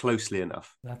look closely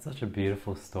enough. That's such a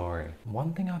beautiful story.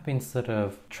 One thing I've been sort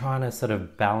of trying to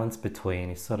balance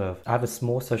between is I have a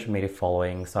small social media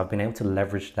following, so I've been able to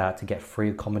leverage that to get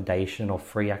free accommodation or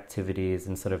free activities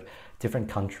in different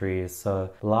countries. So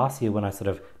last year when I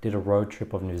did a road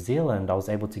trip of New Zealand, I was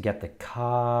able to get the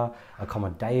car,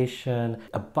 accommodation,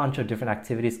 a bunch of different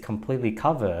activities completely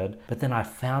covered. But then I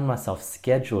found myself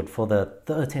scheduled for the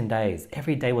 13 days.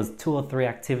 Every day was 2 or 3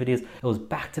 activities. It was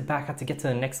back to back. I had to get to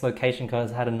the next location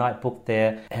because I had a night booked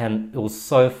there, and it was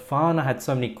so fun. I had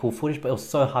so many cool footage, but it was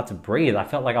so hard to breathe. I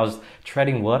felt like I was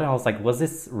treading water. I was like, was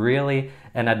this really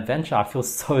an adventure? I feel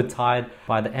so tired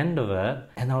by the end of it.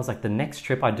 And I was like, the next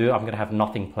trip I do, I'm going to have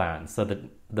nothing planned. So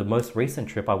the most recent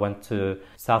trip, I went to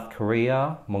South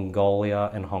Korea,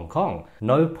 Mongolia, and Hong Kong.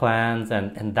 No plans,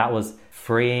 and that was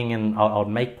freeing, and I would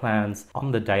make plans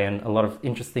on the day, and a lot of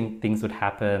interesting things would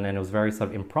happen, and it was very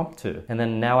impromptu. And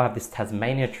then now I have this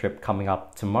Tasmania trip coming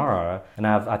up tomorrow, and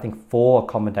I have, I think, 4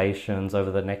 accommodations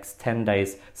over the next 10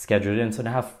 days scheduled in. So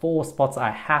now I have 4 spots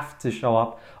I have to show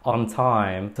up on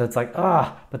time. So it's like,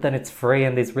 but then it's free,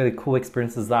 and these really cool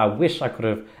experiences that I wish I could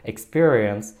have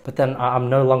experienced, but then I'm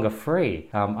no longer free.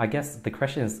 I guess the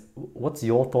question is, what's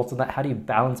your thoughts on that? How do you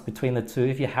balance between the two?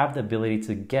 If you have the ability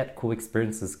to get cool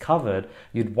experiences covered,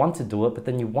 you'd want to do it, but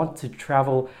then you want to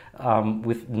travel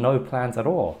with no plans at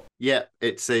all. Yeah,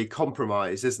 it's a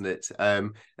compromise, isn't it?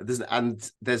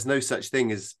 There's no such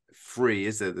thing as free,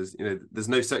 is there? There's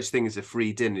no such thing as a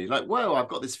free dinner. You're like, whoa, I've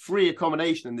got this free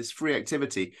accommodation and this free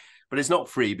activity, but it's not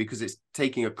free because it's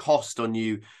taking a cost on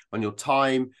you, on your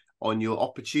time, on your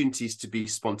opportunities to be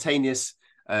spontaneous.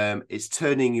 It's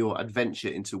turning your adventure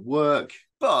into work,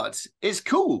 but it's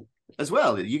cool as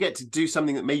well. You get to do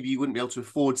something that maybe you wouldn't be able to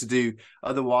afford to do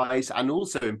otherwise. And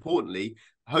also importantly,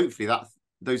 hopefully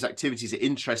those activities are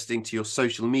interesting to your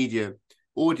social media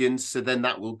audience. So then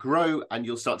that will grow and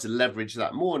you'll start to leverage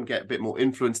that more and get a bit more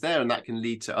influence there. And that can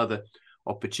lead to other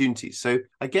opportunities. So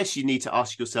I guess you need to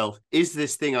ask yourself, is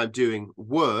this thing I'm doing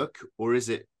work, or is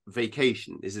it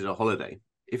vacation? Is it a holiday?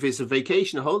 If it's a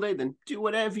vacation, a holiday, then do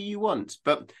whatever you want.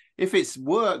 But if it's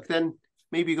work, then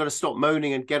maybe you've got to stop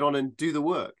moaning and get on and do the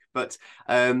work. But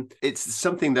it's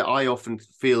something that I often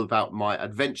feel about my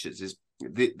adventures is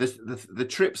the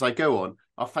trips I go on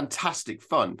are fantastic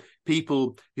fun.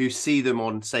 People who see them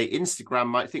on, say, Instagram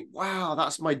might think, wow,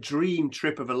 that's my dream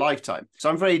trip of a lifetime. So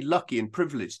I'm very lucky and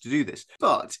privileged to do this.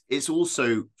 But it's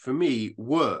also, for me,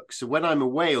 work. So when I'm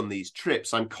away on these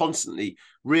trips, I'm constantly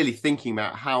really thinking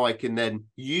about how I can then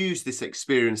use this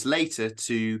experience later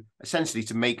to essentially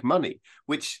to make money,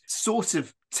 which sort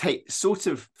of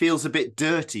feels a bit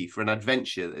dirty for an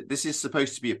adventure. This is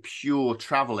supposed to be a pure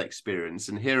travel experience,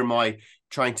 and here am I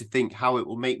trying to think how it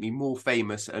will make me more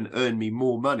famous and earn me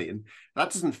more money, and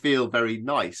that doesn't feel very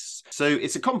nice. So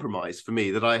it's a compromise for me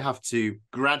that I have to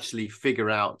gradually figure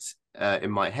out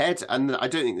in my head, and I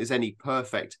don't think there's any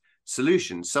perfect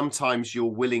solution. Sometimes you're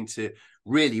willing to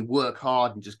really work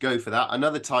hard and just go for that. And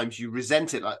other times you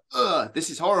resent it, like, this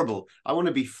is horrible. I want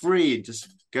to be free and just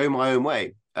go my own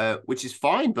way, which is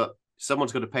fine, but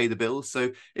someone's got to pay the bills.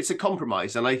 So it's a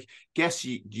compromise. And I guess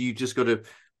you just got to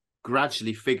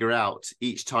gradually figure out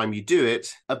each time you do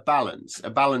it a balance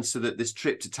so that this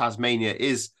trip to Tasmania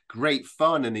is great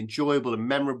fun and enjoyable and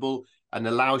memorable, and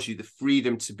allows you the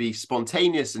freedom to be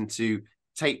spontaneous and to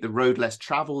take the road less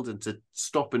traveled and to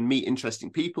stop and meet interesting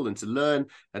people and to learn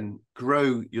and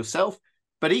grow yourself.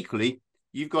 But equally,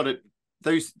 you've got to,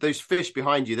 those fish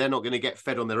behind you, they're not going to get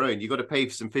fed on their own. You've got to pay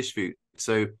for some fish food.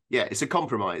 So yeah, it's a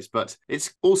compromise, but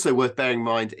it's also worth bearing in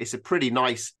mind it's a pretty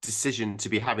nice decision to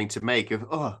be having to make of,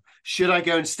 should I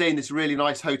go and stay in this really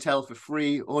nice hotel for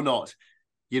free or not?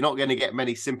 You're not going to get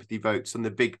many sympathy votes on the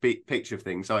big picture of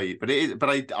things, are you? But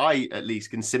I at least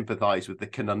can sympathize with the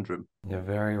conundrum. You're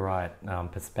very right.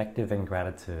 Perspective and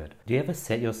gratitude. Do you ever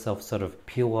set yourself sort of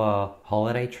pure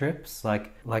holiday trips?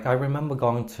 Like I remember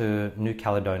going to New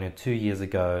Caledonia 2 years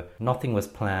ago. Nothing was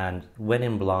planned. Went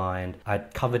in blind. I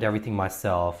covered everything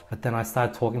myself. But then I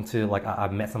started talking to, I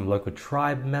met some local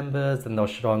tribe members, and they were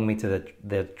showing me to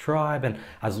their tribe, and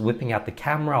I was whipping out the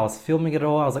camera. I was filming it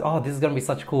all. I was like, this is going to be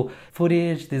such cool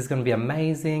footage. This is going to be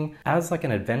amazing. As like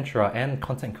an adventurer and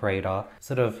content creator,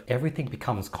 sort of everything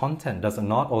becomes content, does it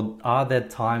not? Or are there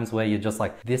times where you're just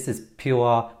like, this is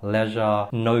pure leisure,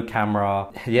 no camera?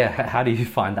 Yeah, how do you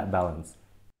find that balance?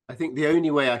 I think the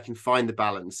only way I can find the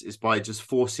balance is by just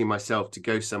forcing myself to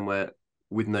go somewhere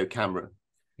with no camera.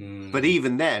 But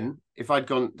even then, if I'd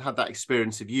had that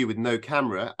experience of you with no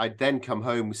camera, I'd then come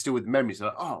home still with memories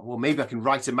like, maybe I can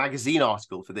write a magazine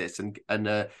article for this and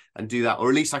do that, or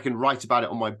at least I can write about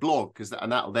it on my blog,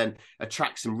 and that'll then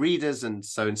attract some readers and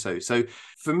so and so. So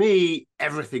for me,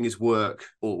 everything is work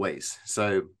always.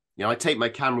 So I take my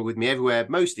camera with me everywhere,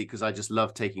 mostly because I just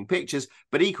love taking pictures,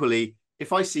 but equally,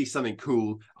 if I see something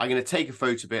cool, I'm going to take a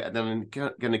photo of it, and then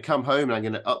I'm going to come home and I'm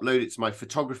going to upload it to my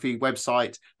photography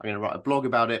website. I'm going to write a blog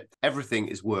about it. Everything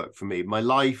is work for me. My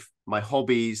life, my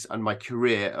hobbies, and my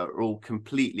career are all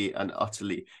completely and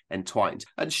utterly entwined.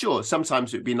 And sure,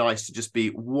 sometimes it'd be nice to just be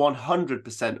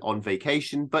 100% on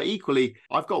vacation, but equally,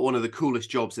 I've got one of the coolest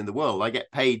jobs in the world. I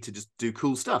get paid to just do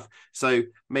cool stuff. So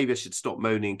maybe I should stop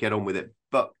moaning and get on with it.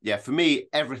 But yeah, for me,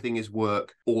 everything is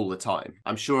work all the time.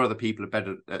 I'm sure other people are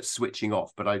better at switching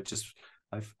off, but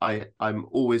I'm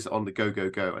always on the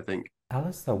go, I think.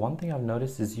 Alastair, one thing I've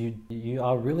noticed is you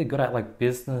are really good at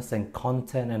business and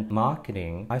content and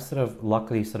marketing. I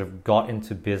luckily got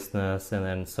into business and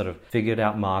then figured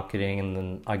out marketing, and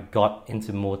then I got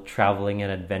into more traveling and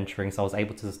adventuring, so I was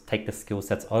able to take the skill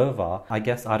sets over. I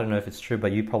guess, I don't know if it's true,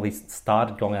 but you probably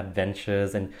started going on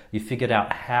adventures and you figured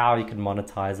out how you could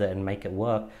monetize it and make it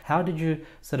work. How did you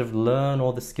learn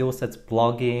all the skill sets,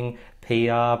 blogging,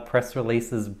 PR, press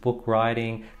releases, book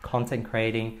writing, content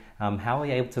creating? How are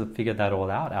you able to figure that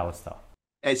all out, Alastair?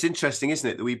 It's interesting, isn't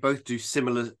it, that we both do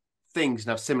similar things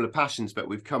and have similar passions, but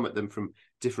we've come at them from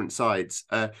different sides.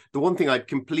 The one thing I'd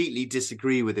completely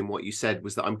disagree with in what you said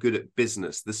was that I'm good at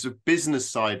business. The sort of business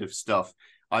side of stuff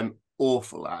I'm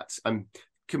awful at. I'm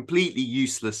completely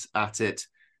useless at it,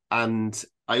 and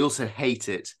I also hate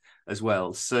it as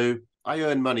well. So I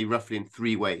earn money roughly in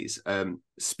three ways: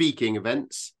 speaking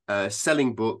events,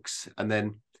 selling books, and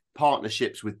then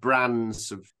partnerships with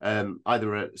brands of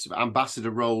either a sort of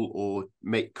ambassador role or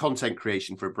make content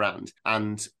creation for a brand.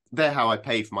 And they're how I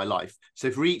pay for my life.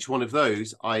 So for each one of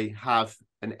those, I have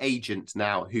an agent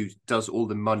now who does all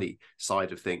the money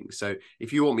side of things. So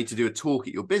if you want me to do a talk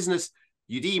at your business,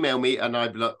 you'd email me and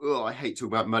I'd be like, I hate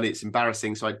talking about money, it's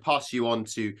embarrassing. So I'd pass you on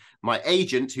to my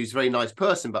agent, who's a very nice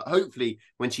person, but hopefully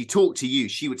when she talked to you,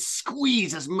 she would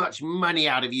squeeze as much money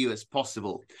out of you as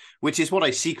possible, which is what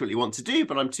I secretly want to do,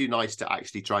 but I'm too nice to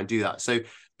actually try and do that. So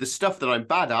the stuff that I'm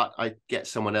bad at, I get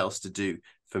someone else to do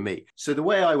for me. So the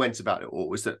way I went about it all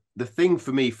was that the thing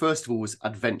for me, first of all, was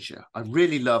adventure. I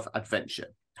really love adventure.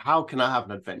 How can I have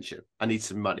an adventure? I need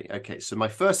some money. Okay, so my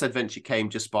first adventure came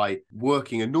just by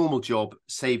working a normal job,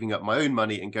 saving up my own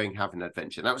money and going have an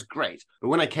adventure. That was great. But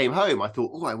when I came home, I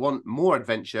thought, I want more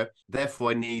adventure. Therefore,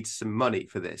 I need some money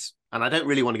for this. And I don't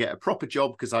really want to get a proper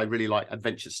job because I really like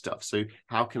adventure stuff. So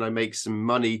how can I make some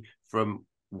money from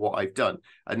what I've done?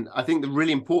 And I think the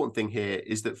really important thing here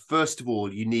is that, first of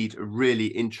all, you need a really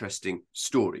interesting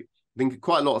story. I think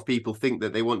quite a lot of people think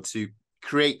that they want to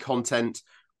create content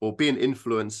or be an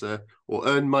influencer or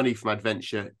earn money from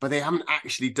adventure, but they haven't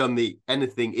actually done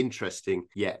anything interesting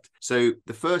yet. So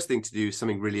the first thing to do is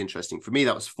something really interesting. For me,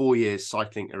 that was 4 years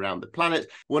cycling around the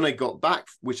planet. When I got back,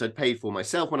 which I'd paid for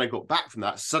myself, when I got back from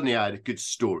that, suddenly I had a good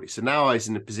story. So now I was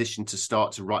in a position to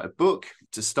start to write a book,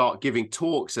 to start giving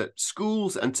talks at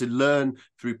schools, and to learn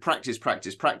through practice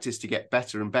to get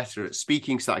better and better at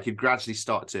speaking, so that I could gradually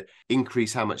start to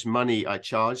increase how much money I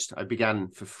charged. I began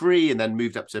for free and then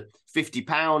moved up to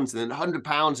 £50 and then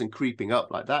 £100 and creeping up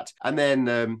like that. And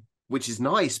then, which is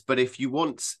nice, but if you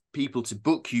want people to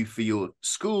book you for your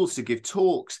schools to give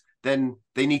talks, then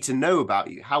they need to know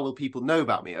about you. How will people know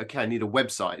about me? Okay, I need a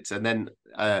website. And then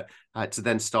I had to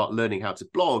then start learning how to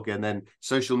blog. And then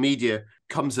social media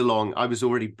comes along. I was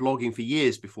already blogging for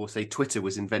years before, say, Twitter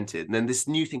was invented. And then this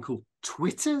new thing called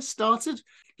Twitter started.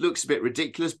 Looks a bit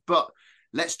ridiculous, but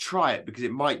let's try it because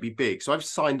it might be big. So I've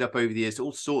signed up over the years to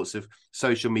all sorts of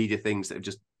social media things that have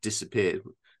just disappeared.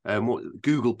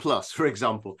 Google Plus, for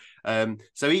example.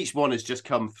 So each one has just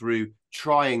come through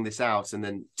trying this out and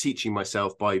then teaching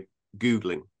myself by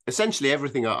Googling. Essentially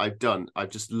everything I've done, I've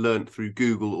just learned through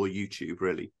Google or YouTube,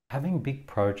 really. Having big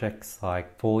projects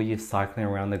like 4 years cycling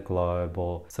around the globe,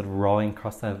 or sort of rowing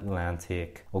across the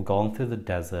Atlantic, or going through the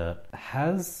desert,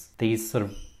 has these sort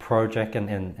of project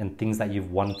and things that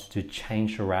you've wanted to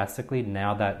change drastically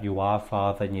now that you are a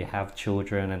father and you have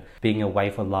children, and being away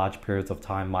for large periods of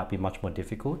time might be much more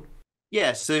difficult?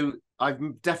 Yeah, so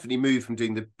I've definitely moved from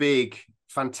doing the big,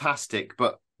 fantastic,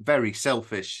 but very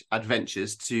selfish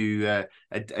adventures to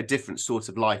a different sort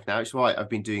of life now. It's why I've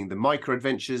been doing the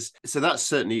MicroAdventures. So that's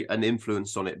certainly an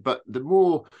influence on it. But the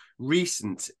more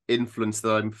recent influence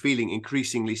that I'm feeling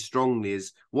increasingly strongly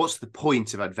is, what's the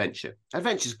point of adventure?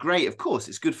 Adventure's great, of course.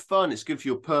 It's good fun. It's good for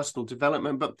your personal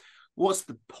development. But what's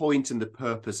the point and the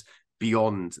purpose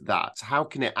beyond that? How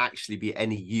can it actually be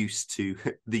any use to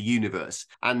the universe?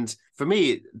 And for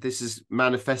me, this is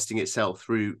manifesting itself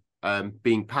through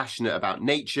being passionate about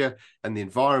nature and the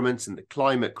environment and the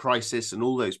climate crisis and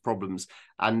all those problems.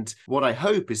 And what I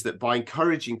hope is that by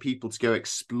encouraging people to go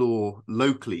explore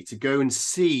locally, to go and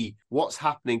see what's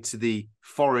happening to the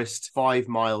forest 5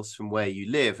 miles from where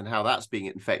you live and how that's being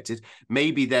infected,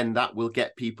 maybe then that will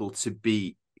get people to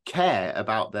care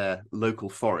about their local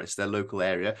forest, their local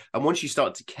area. And once you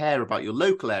start to care about your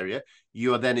local area,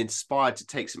 you are then inspired to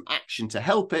take some action to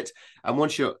help it. And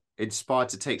once you're inspired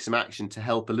to take some action to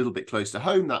help a little bit close to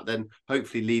home, that then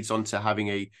hopefully leads on to having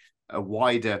a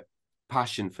wider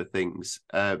passion for things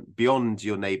beyond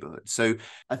your neighborhood. So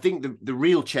I think the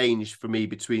real change for me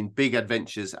between big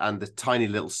adventures and the tiny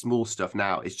little small stuff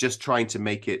now is just trying to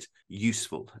make it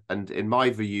useful. And in my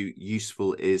view,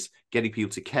 useful is getting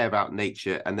people to care about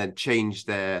nature and then change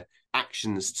their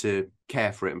actions to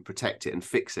care for it and protect it and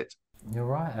fix it. You're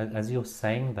right. As you're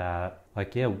saying that,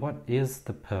 like, yeah, what is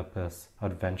the purpose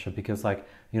of adventure? Because, like,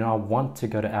 you know, I want to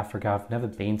go to Africa. I've never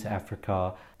been to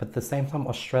Africa. But at the same time,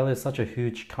 Australia is such a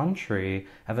huge country.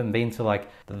 I haven't been to, like,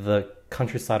 the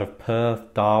countryside of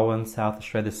Perth, Darwin, South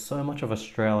Australia. There's so much of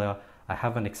Australia I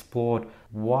haven't explored.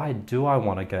 Why do I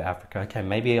want to go to Africa? Okay,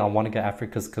 maybe I want to go to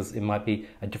Africa because it might be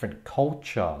a different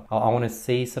culture. I want to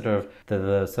see sort of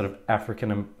the sort of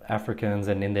Africans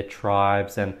and in their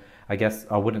tribes, and I guess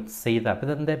I wouldn't see that.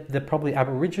 But then they're probably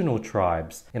Aboriginal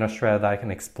tribes in Australia that I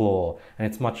can explore, and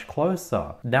it's much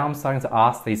closer. Now I'm starting to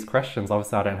ask these questions.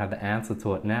 Obviously, I don't have the answer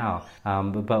to it now.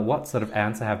 But what sort of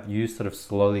answer have you sort of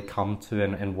slowly come to,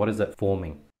 and what is it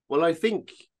forming? Well, I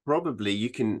think probably you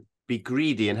can be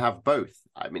greedy and have both.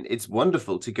 I mean, it's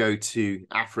wonderful to go to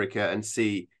Africa and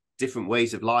see different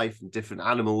ways of life and different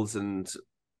animals and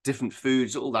different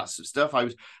foods, all that sort of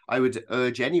stuff. I would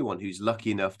urge anyone who's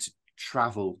lucky enough to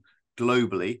travel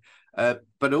globally,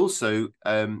 but also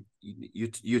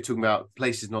you're talking about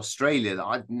places in Australia that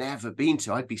I've never been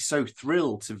to. I'd be so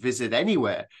thrilled to visit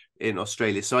anywhere in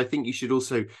Australia. So I think you should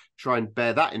also try and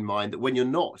bear that in mind, that when you're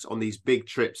not on these big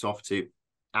trips off to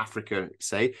Africa,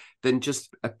 say, then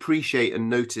just appreciate and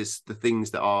notice the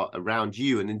things that are around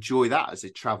you and enjoy that as a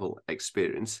travel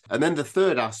experience. And then the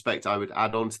third aspect I would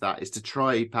add on to that is to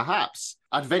try, perhaps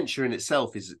adventure in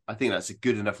itself is, I think that's a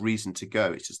good enough reason to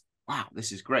go. It's just, wow,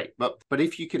 this is great. But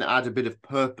if you can add a bit of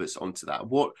purpose onto that,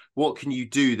 what can you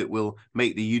do that will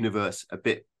make the universe a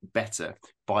bit better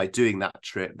by doing that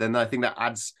trip? Then I think that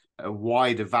adds a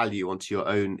wider value onto your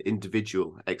own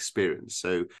individual experience.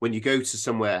 So when you go to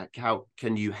somewhere, how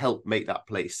can you help make that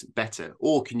place better?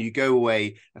 Or can you go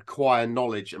away, acquire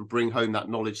knowledge and bring home that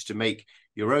knowledge to make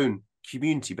your own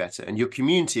community better? And your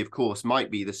community, of course, might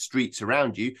be the streets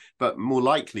around you, but more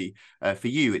likely for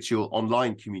you, it's your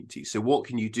online community. So what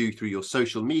can you do through your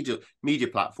social media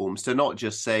platforms to not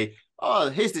just say, oh,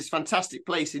 here's this fantastic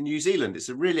place in New Zealand. It's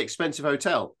a really expensive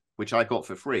hotel, which I got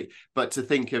for free. But to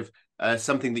think of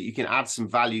something that you can add some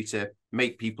value to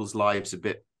make people's lives a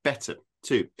bit better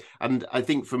too. And I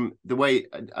think from the way,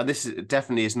 and this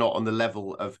definitely is not on the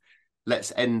level of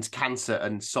let's end cancer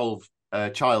and solve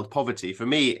child poverty. For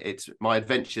me, it's my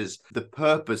adventures. The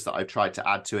purpose that I've tried to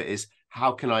add to it is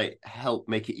how can I help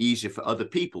make it easier for other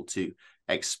people to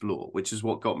explore, which is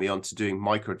what got me onto doing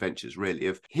MicroAdventures, really,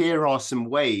 of here are some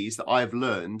ways that I've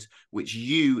learned which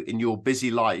you in your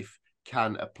busy life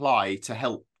can apply to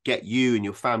help get you and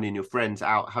your family and your friends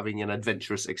out having an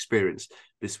adventurous experience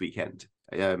this weekend.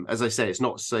 As I say, it's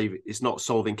not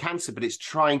solving cancer, but it's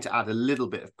trying to add a little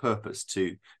bit of purpose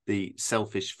to the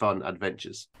selfish, fun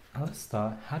adventures.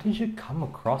 Alastair, how did you come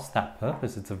across that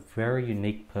purpose? It's a very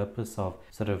unique purpose of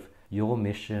sort of your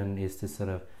mission is to sort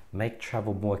of make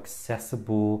travel more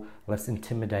accessible, less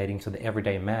intimidating to the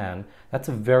everyday man. That's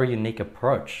a very unique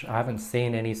approach. I haven't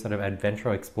seen any sort of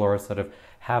adventure explorer sort of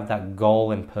have that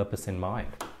goal and purpose in mind.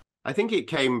 I think it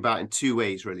came about in two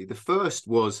ways, really. The first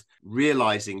was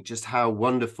realizing just how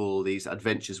wonderful these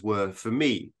adventures were for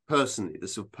me personally, the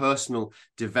sort of personal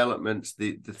development,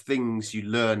 the things you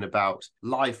learn about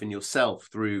life and yourself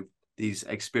through these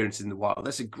experiences in the wild.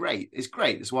 It's great.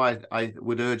 It's why I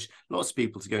would urge lots of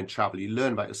people to go and travel. You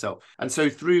learn about yourself. And so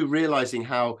through realizing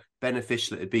how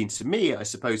beneficial it had been to me, I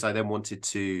suppose I then wanted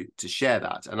to share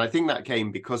that. And I think that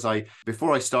came because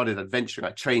before I started adventuring,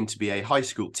 I trained to be a high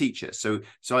school teacher. So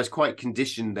I was quite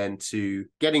conditioned then to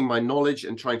getting my knowledge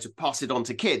and trying to pass it on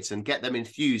to kids and get them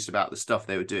enthused about the stuff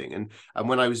they were doing. And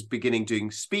when I was beginning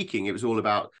doing speaking, it was all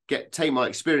about take my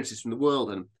experiences from the world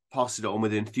and pass it on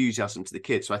with enthusiasm to the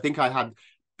kids. So I think I had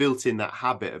built in that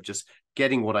habit of just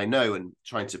getting what I know and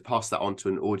trying to pass that on to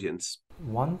an audience.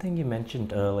 One thing you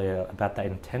mentioned earlier about that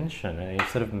intention, and it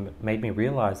sort of made me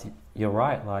realize you're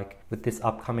right. Like with this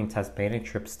upcoming Tasmania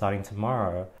trip starting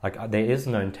tomorrow, like there is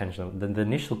no intention. The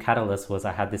initial catalyst was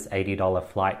I had this $80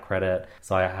 flight credit,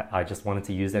 so I just wanted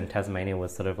to use it. And Tasmania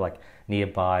was sort of like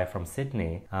nearby from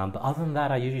Sydney. But other than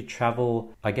that, I usually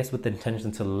travel, I guess, with the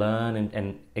intention to learn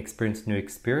and experience new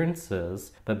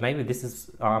experiences. But maybe this is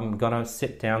I'm gonna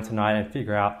sit down tonight and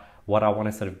figure out what I want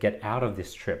to sort of get out of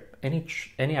this trip.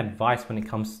 Any advice when it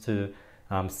comes to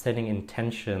setting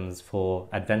intentions for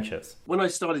adventures? When I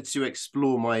started to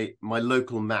explore my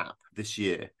local map this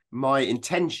year, my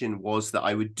intention was that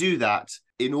I would do that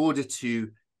in order to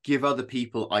give other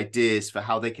people ideas for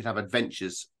how they could have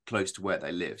adventures close to where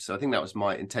they live. So I think that was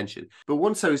my intention. But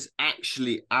once I was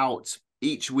actually out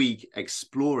each week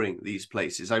exploring these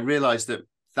places, I realized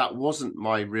that wasn't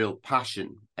my real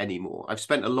passion anymore. I've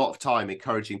spent a lot of time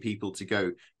encouraging people to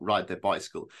go ride their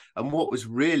bicycle. And what was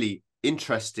really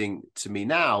interesting to me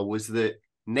now was that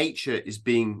nature is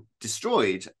being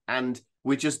destroyed and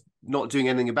we're just not doing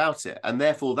anything about it. And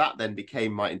therefore that then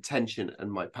became my intention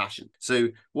and my passion. So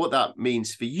what that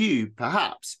means for you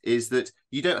perhaps is that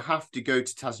you don't have to go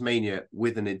to Tasmania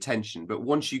with an intention, but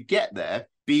once you get there,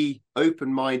 be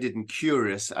open-minded and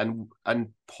curious and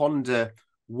ponder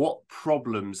what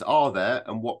problems are there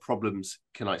and what problems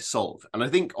can I solve? And I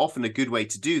think often a good way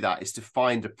to do that is to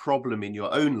find a problem in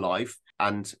your own life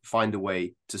and find a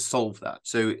way to solve that.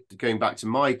 So going back to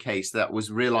my case, that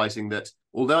was realizing that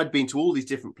although I'd been to all these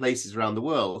different places around the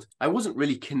world, I wasn't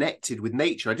really connected with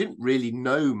nature. I didn't really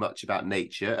know much about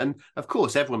nature. And of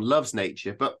course, everyone loves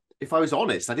nature, but if I was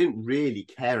honest, I didn't really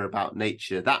care about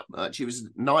nature that much. It was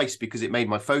nice because it made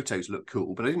my photos look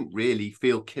cool, but I didn't really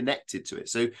feel connected to it.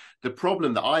 So the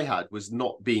problem that I had was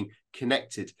not being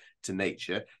connected to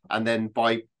nature. And then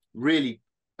by really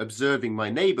observing my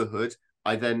neighborhood,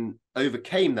 I then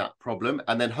overcame that problem.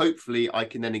 And then hopefully I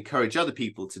can then encourage other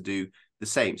people to do the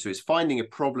same. So it's finding a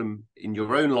problem in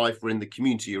your own life or in the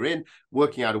community you're in,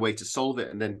 working out a way to solve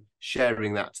it, and then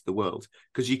sharing that to the world.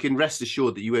 Because you can rest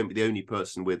assured that you won't be the only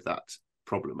person with that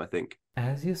problem, I think.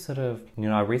 As you sort of,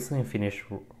 I recently finished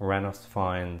Ranulph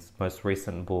Fiennes' most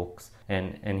recent books,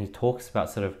 and he talks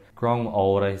about sort of growing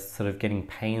older, he's sort of getting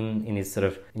pain in his sort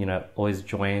of, all his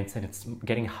joints, and it's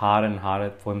getting harder and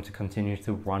harder for him to continue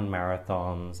to run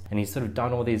marathons. And he's sort of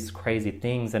done all these crazy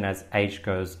things, and as age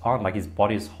goes on, like his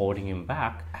body is holding him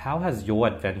back. How has your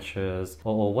adventures,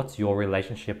 or what's your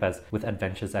relationship with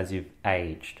adventures as you've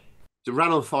aged? So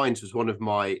Ranulph Fiennes was one of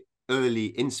my early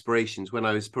inspirations. When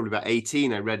I was probably about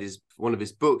 18, I read one of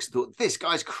his books, thought, this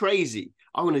guy's crazy.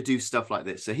 I want to do stuff like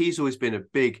this. So he's always been a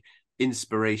big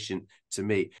inspiration to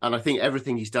me. And I think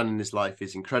everything he's done in his life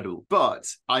is incredible. But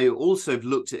I also have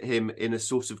looked at him in a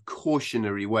sort of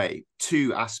cautionary way.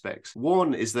 Two aspects.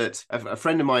 One is that a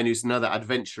friend of mine who's another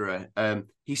adventurer,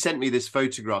 he sent me this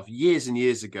photograph years and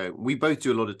years ago. We both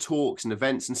do a lot of talks and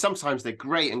events, and sometimes they're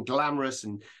great and glamorous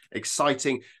and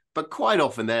exciting, but quite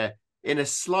often they're in a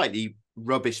slightly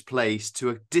rubbish place to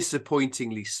a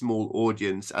disappointingly small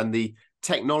audience, and the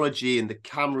technology and the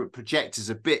camera projector's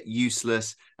a bit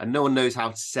useless and no one knows how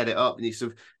to set it up, and you're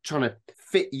sort of trying to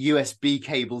fit USB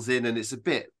cables in, and it's a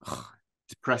bit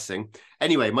depressing.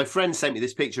 Anyway, my friend sent me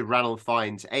this picture of Ranulph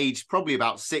Fiennes, aged probably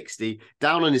about 60,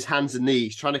 down on his hands and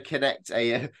knees trying to connect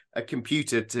a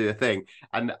computer to a thing,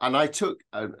 and I took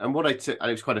and what I took, and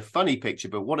it was quite a funny picture,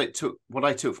 but what I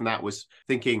took from that was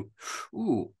thinking,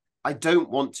 ooh, I don't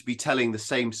want to be telling the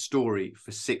same story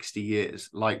for 60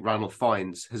 years like Ranulph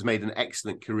Fiennes has made an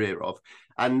excellent career of.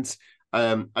 And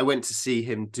I went to see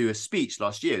him do a speech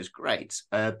last year. It was great.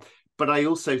 But I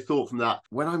also thought from that,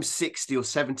 when I'm 60 or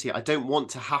 70, I don't want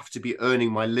to have to be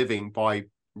earning my living by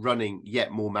running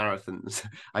yet more marathons.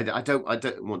 I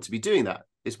don't want to be doing that.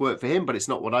 It's work for him, but it's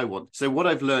not what I want. So what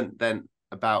I've learned then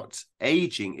about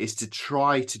aging is to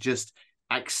try to just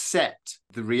accept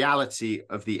the reality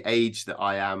of the age that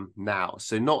I am now.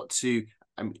 So not to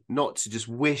just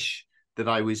wish that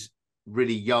I was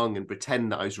really young and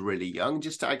pretend that I was really young,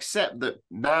 just to accept that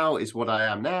now is what I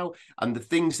am now, and the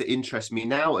things that interest me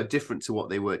now are different to what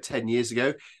they were 10 years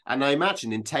ago. And I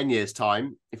imagine in 10 years'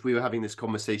 time, if we were having this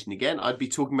conversation again, I'd be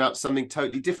talking about something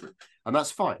totally different. And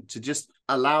that's fine, to just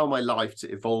allow my life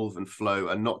to evolve and flow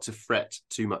and not to fret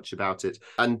too much about it.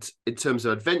 And in terms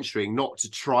of adventuring, not to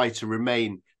try to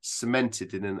remain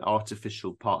cemented in an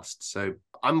artificial past. So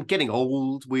I'm getting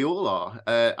old, we all are,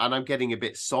 and I'm getting a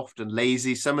bit soft and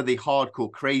lazy. Some of the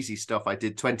hardcore crazy stuff I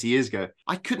did 20 years ago,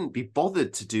 I couldn't be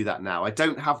bothered to do that now. I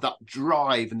don't have that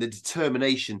drive and the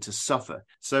determination to suffer.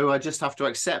 So I just have to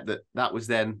accept that that was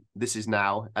then, this is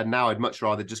now, and now I'd much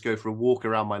rather just go for a walk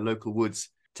around my local woods,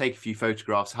 take a few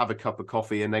photographs, have a cup of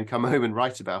coffee, and then come home and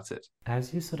write about it.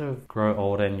 As you sort of grow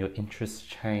older and your interests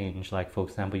change, like for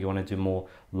example, you want to do more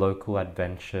local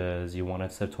adventures, you want to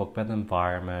sort of talk about the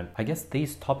environment, I guess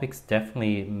these topics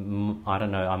definitely, I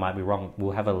don't know, I might be wrong,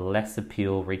 will have a less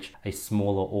appeal, reach a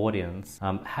smaller audience.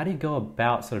 How do you go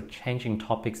about sort of changing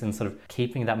topics and sort of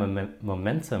keeping that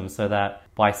momentum so that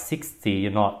by 60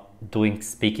 you're not doing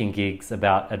speaking gigs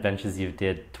about adventures you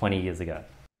did 20 years ago?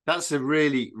 That's a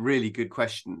really, really good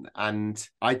question. And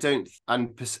and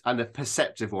a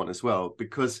perceptive one as well,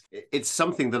 because it's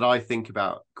something that I think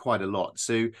about quite a lot.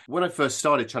 So when I first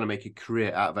started trying to make a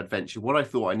career out of adventure, what I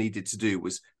thought I needed to do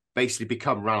was basically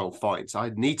become Ranulph Fiennes.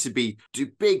 I need to do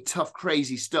big, tough,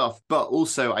 crazy stuff, but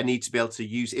also I need to be able to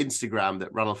use Instagram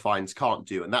that Ranulph Fiennes can't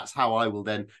do. And that's how I will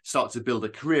then start to build a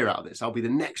career out of this. I'll be the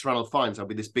next Ranulph Fiennes. I'll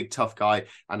be this big, tough guy,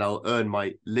 and I'll earn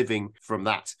my living from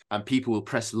that. And people will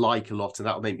press like a lot, and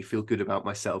that will make me feel good about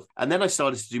myself. And then I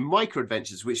started to do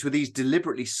MicroAdventures, which were these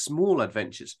deliberately small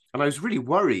adventures. And I was really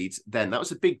worried then. That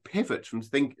was a big pivot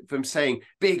from saying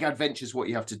big adventures, what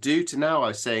you have to do, to now I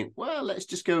was saying, well, let's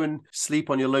just go and sleep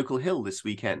on your local hill this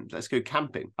weekend. Let's go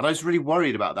camping. And I was really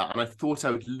worried about that. And I thought I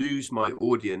would lose my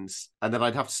audience and then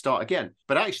I'd have to start again.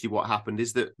 But actually what happened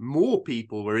is that more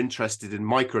people were interested in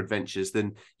MicroAdventures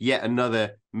than yet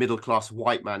another middle-class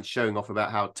white man showing off about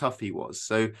how tough he was.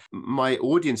 So my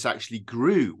audience actually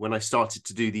grew when I started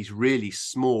to do these really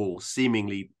small,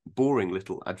 seemingly boring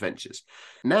little adventures.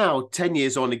 Now, 10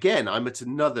 years on again, I'm at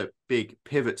another big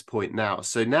pivot point now.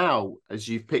 So now, as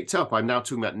you've picked up, I'm now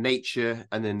talking about nature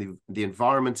and then the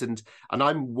environment, and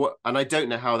I don't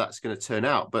know how that's going to turn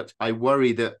out, but I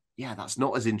worry that that's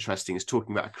not as interesting as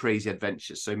talking about a crazy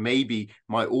adventure. So maybe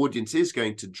my audience is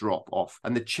going to drop off.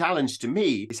 And the challenge to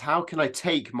me is, how can I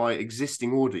take my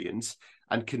existing audience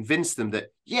and convince them that,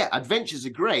 adventures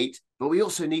are great, but we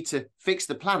also need to fix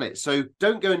the planet. So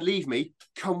don't go and leave me.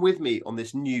 Come with me on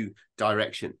this new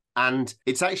direction. And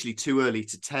it's actually too early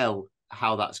to tell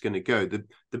how that's going to go.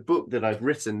 The book that I've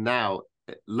written now,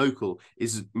 Local,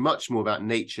 is much more about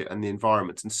nature and the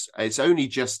environment, and it's only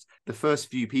just the first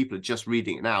few people are just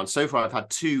reading it now, and so far I've had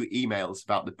 2 emails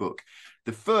about the book.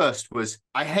 The first was,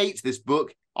 I hate this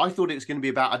book, I thought it was going to be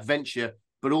about adventure,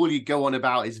 but all you go on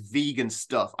about is vegan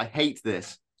stuff, I hate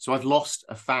this. So I've lost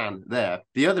a fan there.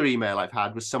 The other email I've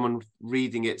had was someone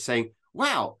reading it saying,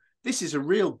 wow, this is a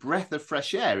real breath of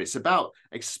fresh air, it's about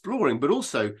exploring, but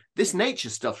also this nature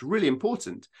stuff's really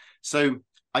important. So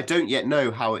I don't yet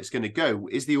know how it's going to go.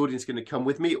 Is the audience going to come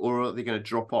with me, or are they going to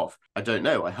drop off? I don't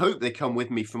know. I hope they come with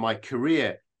me from my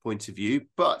career point of view,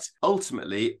 but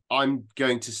ultimately I'm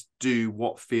going to do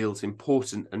what feels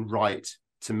important and right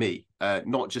to me,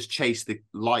 not just chase the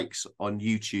likes on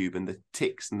YouTube and the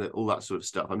ticks and all that sort of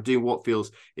stuff. I'm doing what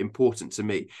feels important to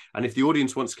me. And if the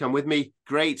audience wants to come with me,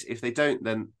 great. If they don't,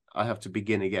 then I have to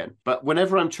begin again. But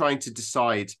whenever I'm trying to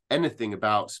decide anything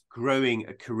about growing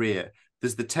a career,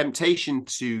 there's the temptation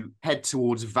to head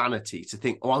towards vanity, to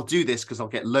think, oh, I'll do this because I'll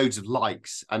get loads of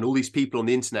likes and all these people on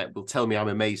the internet will tell me I'm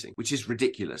amazing, which is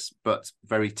ridiculous, but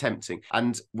very tempting.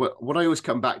 And what I always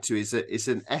come back to is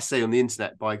an essay on the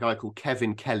internet by a guy called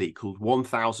Kevin Kelly called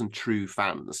 1000 True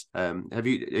Fans. Are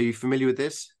you familiar with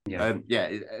this? Yeah.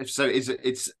 So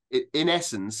it's in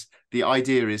essence, the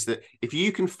idea is that if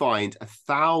you can find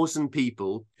 1,000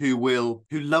 people who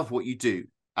love what you do,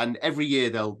 and every year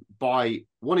they'll buy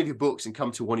one of your books and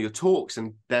come to one of your talks,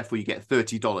 and therefore you get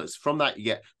 $30. From that, you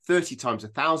get 30 times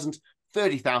 1,000,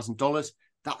 $30,000.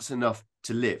 That's enough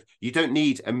to live. You don't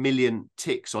need 1 million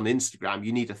ticks on Instagram.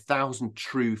 You need 1,000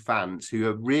 true fans who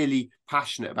are really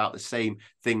passionate about the same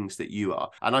things that you are.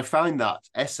 And I find that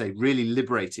essay really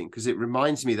liberating because it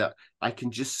reminds me that I can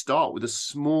just start with a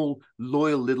small,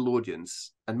 loyal little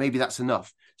audience, and maybe that's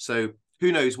enough. So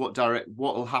who knows what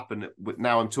will happen with,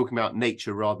 now I'm talking about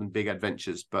nature rather than big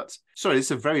adventures. But sorry, this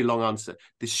is a very long answer.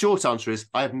 The short answer is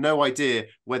I have no idea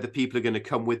whether people are going to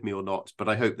come with me or not, but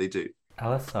I hope they do.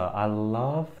 Alastair, I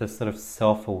love this sort of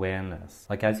self-awareness.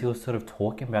 Like, as you were sort of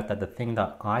talking about that, the thing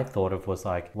that I thought of was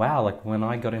like, wow, like when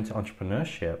I got into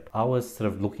entrepreneurship, I was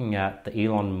sort of looking at the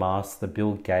Elon Musk, the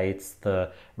Bill Gates,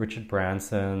 the Richard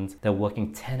Bransons. They're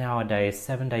working 10-hour days,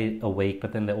 7 days a week,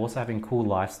 but then they're also having cool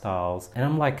lifestyles. And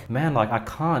I'm like, man, like I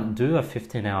can't do a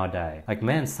 15-hour day. Like,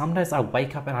 man, some days I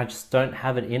wake up and I just don't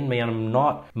have it in me and I'm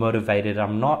not motivated.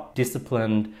 I'm not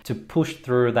disciplined to push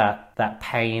through that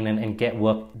pain and get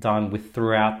work done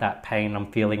throughout that pain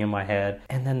I'm feeling in my head.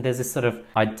 And then there's this sort of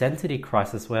identity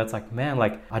crisis where it's like, man,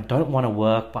 like I don't want to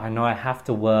work, but I know I have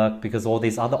to work because all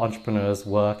these other entrepreneurs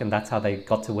work and that's how they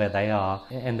got to where they are.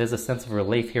 And there's a sense of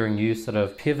relief hearing you sort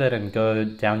of pivot and go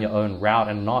down your own route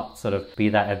and not sort of be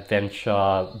that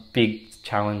adventure, big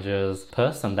challenges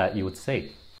person that you would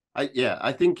see.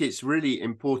 I think it's really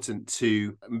important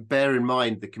to bear in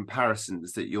mind the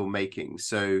comparisons that you're making.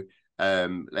 So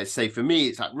let's say for me,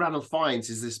 it's like Ranulph Fiennes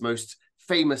is this most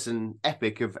famous and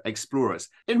epic of explorers.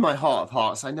 In my heart of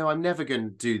hearts, I know I'm never going to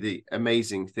do the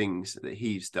amazing things that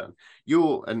he's done.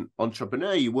 You're an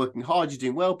entrepreneur, you're working hard, you're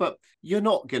doing well, but you're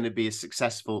not going to be as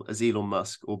successful as Elon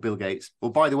Musk or Bill Gates.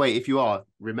 Or by the way, if you are,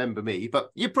 remember me,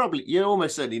 but you're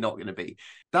almost certainly not going to be.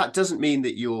 That doesn't mean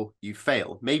that you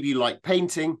fail. Maybe you like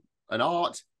painting and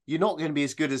art. You're not going to be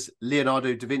as good as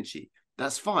Leonardo da Vinci.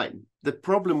 That's fine. The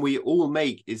problem we all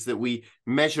make is that we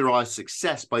measure our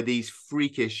success by these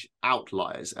freakish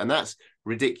outliers, and that's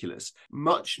ridiculous.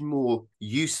 Much more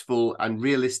useful and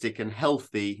realistic and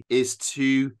healthy is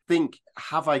to think,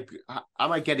 am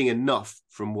I getting enough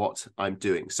from what I'm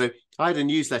doing? So I had a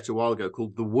newsletter a while ago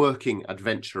called The Working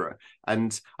Adventurer,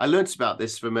 and I learned about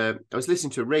this I was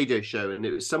listening to a radio show, and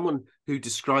it was someone who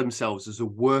described themselves as a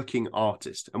working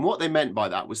artist. And what they meant by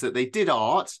that was that they did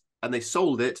art and they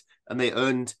sold it and they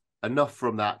earned enough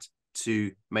from that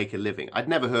to make a living. I'd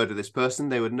never heard of this person.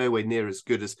 They were nowhere near as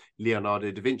good as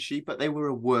Leonardo da Vinci, but they were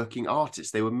a working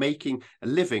artist. They were making a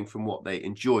living from what they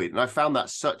enjoyed. And I found that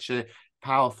such a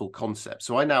powerful concept.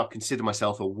 So I now consider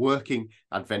myself a working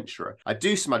adventurer. I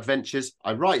do some adventures.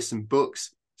 I write some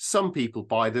books. Some people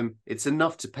buy them. It's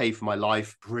enough to pay for my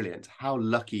life. Brilliant. How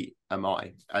lucky am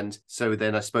I? And so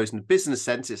then I suppose in the business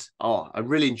sense, I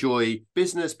really enjoy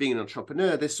business, being an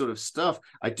entrepreneur, this sort of stuff.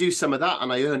 I do some of that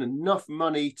and I earn enough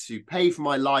money to pay for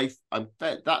my life.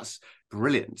 That's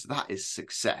brilliant. That is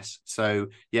success. So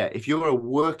yeah, if you're a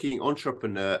working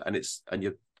entrepreneur and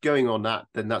you're going on that,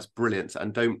 then that's brilliant.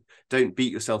 And don't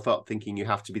beat yourself up thinking you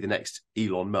have to be the next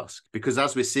Elon Musk, because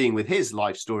as we're seeing with his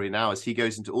life story now, as he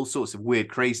goes into all sorts of weird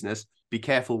craziness, be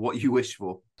careful what you wish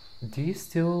for. Do you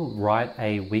still write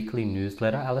a weekly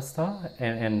newsletter, Alastair?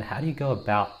 And how do you go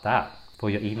about that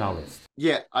for your email list?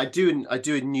 Yeah, I do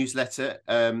a newsletter.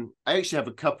 I actually have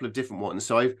a couple of different ones.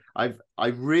 So I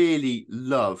really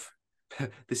love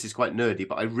this is quite nerdy,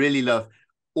 but I really love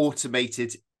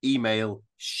automated email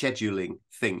scheduling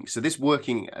things. So this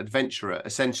Working Adventurer,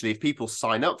 essentially, if people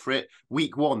sign up for it,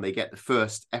 week 1 they get the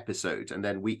first episode, and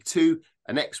then week 2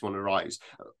 a next one arrives.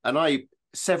 And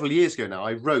several years ago now,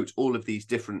 I wrote all of these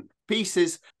different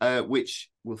pieces, which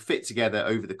will fit together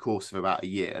over the course of about a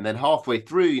year. And then halfway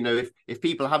through, you know, if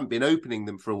people haven't been opening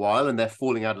them for a while and they're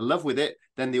falling out of love with it,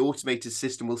 then the automated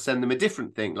system will send them a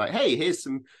different thing, like, hey, here's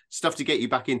some stuff to get you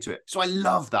back into it. So I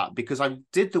love that, because I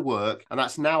did the work and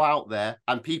that's now out there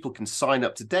and people can sign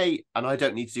up to date, and I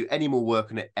don't need to do any more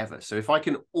work on it ever. So if I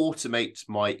can automate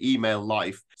my email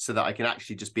life so that I can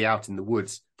actually just be out in the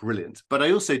woods, brilliant. But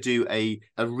I also do a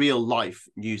real life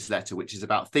newsletter, which is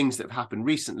about things that have happened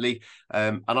recently.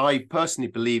 And I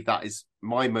personally believe that is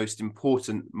my most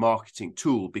important marketing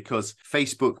tool, because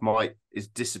Facebook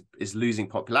is losing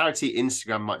popularity.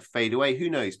 Instagram might fade away.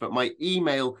 Who knows? But my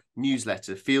email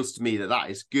newsletter feels to me that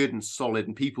is good and solid,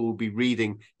 and people will be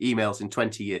reading emails in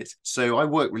 20 years. So I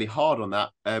work really hard on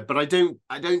that. But I don't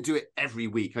do it every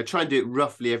week. I try and do it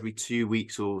roughly every 2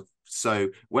 weeks or so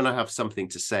when I have something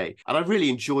to say. And I really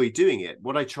enjoy doing it.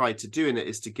 What I try to do in it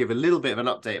is to give a little bit of an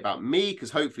update about me,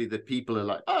 because hopefully the people are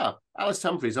like,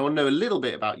 Alastair Humphreys, I want to know a little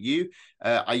bit about you.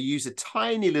 I use a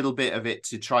tiny little bit of it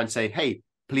to try and say, hey,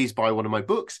 please buy one of my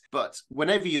books. But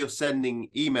whenever you're sending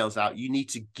emails out, you need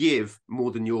to give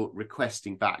more than you're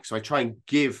requesting back. So I try and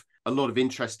give a lot of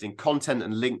interesting content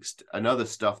and links and other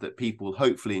stuff that people will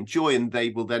hopefully enjoy, and they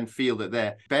will then feel that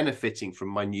they're benefiting from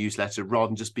my newsletter rather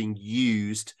than just being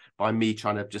used by me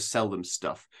trying to just sell them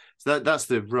stuff. So that's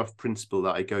the rough principle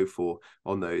that I go for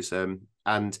on those.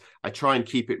 And I try and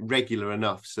keep it regular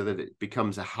enough so that it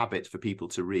becomes a habit for people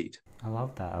to read. I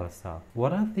love that, Alastair.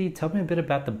 Tell me a bit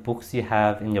about the books you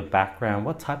have in your background.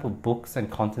 What type of books and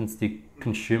contents do you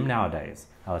consume nowadays,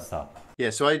 Alastair? Yeah,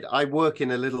 so I work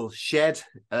in a little shed,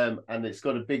 and it's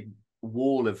got a big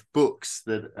wall of books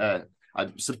that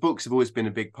so books have always been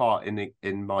a big part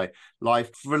in my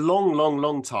life. For a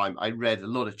long time, I read a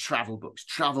lot of travel books,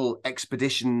 travel,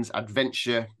 expeditions,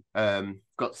 adventure.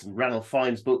 Got some Ranulph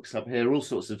Fiennes books up here, all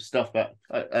sorts of stuff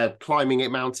about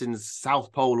climbing mountains,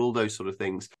 South Pole, all those sort of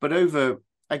things. But over,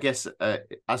 I guess,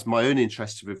 as my own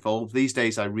interests have evolved, these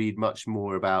days I read much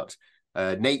more about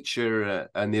nature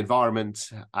and the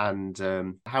environment, and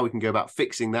how we can go about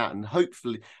fixing that. And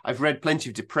hopefully, I've read plenty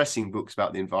of depressing books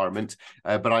about the environment,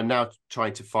 but I'm now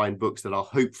trying to find books that are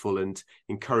hopeful and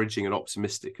encouraging and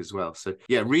optimistic as well. So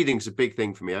yeah, reading's a big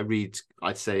thing for me. I read,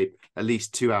 I'd say, at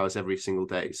least 2 hours every single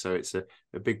day. So it's a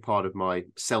big part of my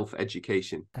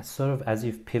self-education. Sort of as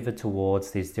you've pivoted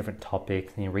towards these different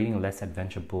topics and you're reading less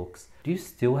adventure books, do you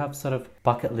still have sort of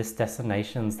bucket list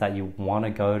destinations that you want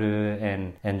to go to,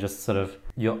 and just sort of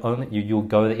you'll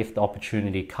go there if the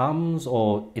opportunity comes,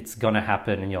 or it's going to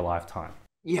happen in your lifetime?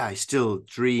 Yeah, I still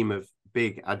dream of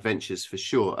big adventures for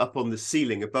sure. Up on the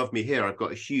ceiling above me here, I've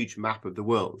got a huge map of the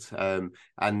world,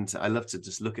 and I love to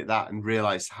just look at that and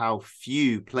realize how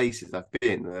few places I've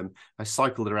been. I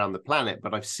cycled around the planet,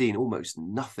 but I've seen almost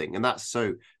nothing, and that's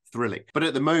so thrilling. But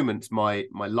at the moment, my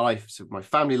life, so my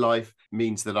family life,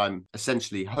 means that I'm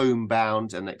essentially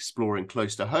homebound and exploring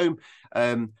close to home.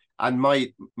 And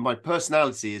my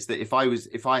personality is that if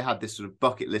I had this sort of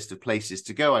bucket list of places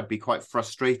to go, I'd be quite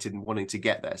frustrated and wanting to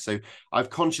get there. So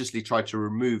I've consciously tried to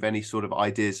remove any sort of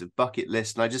ideas of bucket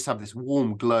list, and I just have this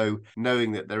warm glow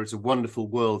knowing that there is a wonderful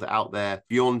world out there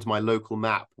beyond my local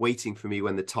map waiting for me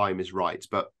when the time is right.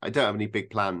 But I don't have any big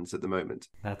plans at the moment.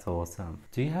 That's awesome.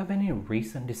 Do you have any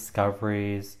recent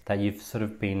discoveries that you've sort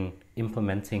of been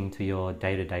implementing to your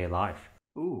day-to-day life?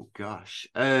 Oh, gosh.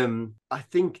 I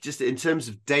think just in terms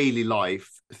of daily life,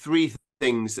 3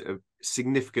 things that have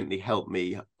significantly helped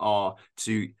me are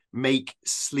to make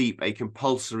sleep a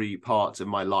compulsory part of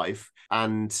my life.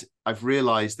 And I've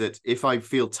realized that if I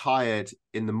feel tired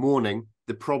in the morning,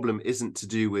 the problem isn't to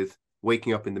do with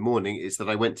waking up in the morning, is that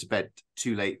I went to bed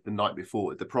too late the night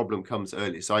before. The problem comes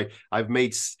early. So I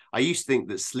used to think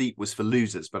that sleep was for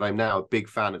losers, but I'm now a big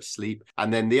fan of sleep.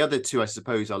 And then the other 2, I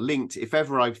suppose, are linked. If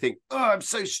ever I think, I'm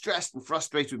so stressed and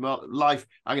frustrated with my life,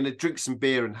 I'm going to drink some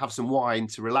beer and have some wine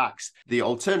to relax. The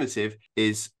alternative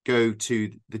is go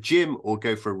to the gym or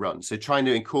go for a run. So trying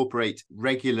to incorporate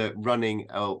regular running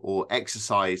or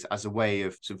exercise as a way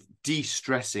of sort of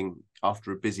de-stressing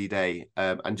after a busy day,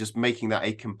 and just making that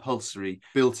a compulsory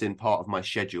built-in part of my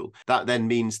schedule. That then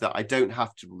means that I don't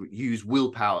have to use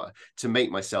willpower to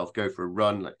make myself go for a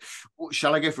run. Like,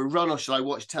 shall I go for a run or shall I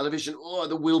watch television? Oh,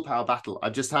 the willpower battle. I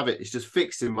just have it. It's just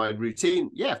fixed in my routine.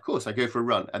 Yeah, of course, I go for a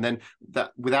run. And then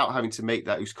that, without having to make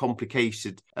those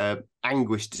complicated,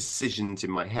 anguished decisions in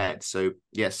my head. So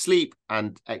yeah, sleep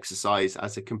and exercise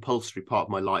as a compulsory part of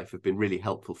my life have been really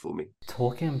helpful for me.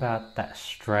 Talking about that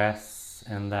stress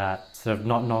and that sort of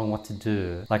not knowing what to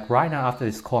do. Like right now after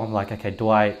this call, I'm like, okay, do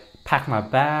I pack my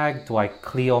bag? Do I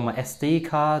clear all my SD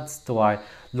cards? Do I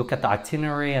look at the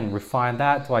itinerary and refine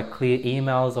that? Do I clear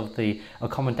emails of the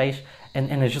accommodation?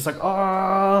 and it's just like,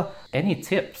 oh, any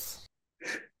tips?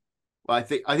 Well, I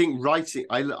think writing.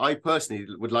 I personally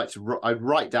would like to. I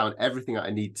write down everything that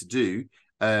I need to do,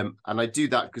 and I do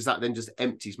that because that then just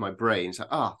empties my brain. It's like,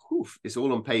 it's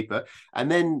all on paper,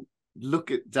 and then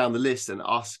look at down the list and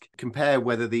compare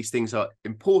whether these things are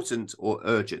important or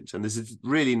urgent. And there's a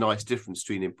really nice difference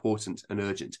between important and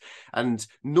urgent. And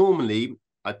normally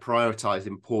I prioritize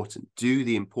important, do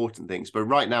the important things. But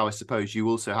right now, I suppose you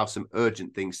also have some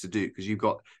urgent things to do because you've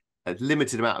got a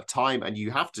limited amount of time and you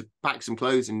have to pack some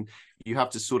clothes and you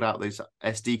have to sort out those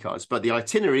SD cards. But the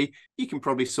itinerary, you can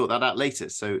probably sort that out later.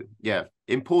 So yeah,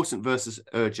 important versus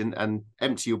urgent, and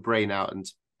empty your brain out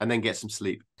and then get some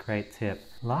sleep. Great tip.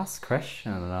 Last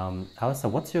question, Alistair,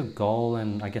 what's your goal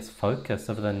and I guess focus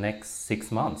over the next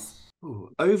 6 months?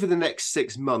 Over the next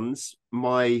 6 months,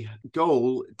 my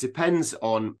goal depends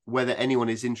on whether anyone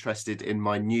is interested in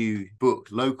my new book,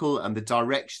 Local, and the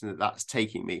direction that that's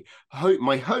taking me.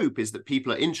 My hope is that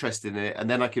people are interested in it, and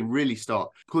then I can really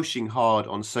start pushing hard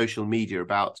on social media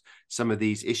about some of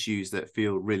these issues that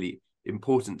feel really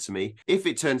important to me. If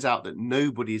it turns out that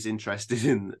nobody is interested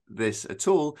in this at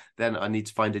all, then I need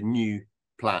to find a new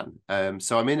plan.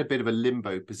 So I'm in a bit of a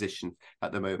limbo position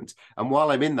at the moment. And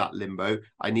while I'm in that limbo,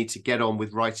 I need to get on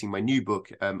with writing my new book.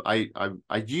 I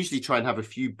usually try and have a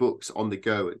few books on the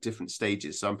go at different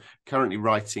stages. So I'm currently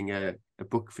writing a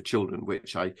book for children,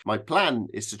 which my plan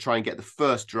is to try and get the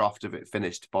first draft of it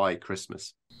finished by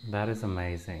Christmas. That is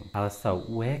amazing. Alistair,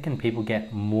 where can people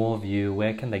get more of you?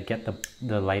 Where can they get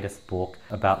the latest book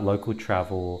about local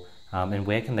travel? And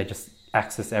where can they just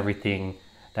access everything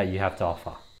that you have to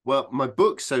offer? Well, my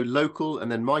books, so Local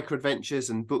and then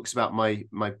MicroAdventures, and books about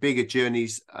my bigger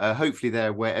journeys, hopefully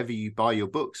they're wherever you buy your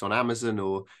books, on Amazon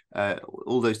or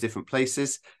all those different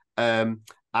places.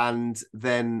 And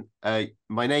then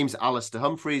my name's Alastair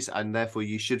Humphreys, and therefore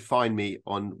you should find me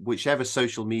on whichever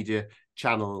social media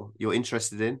channel you're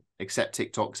interested in, except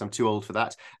TikTok, because I'm too old for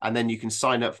that. And then you can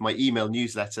sign up for my email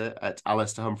newsletter at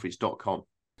alastairhumphreys.com.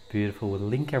 Beautiful. We'll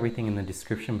link everything in the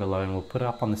description below and we'll put it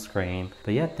up on the screen.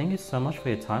 But yeah, thank you so much for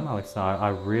your time, Alastair. I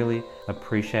really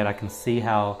appreciate it. I can see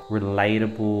how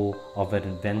relatable of an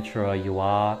adventurer you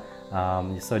are.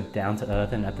 You're so down to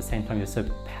earth, and at the same time you're so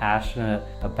passionate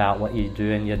about what you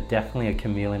do, and you're definitely a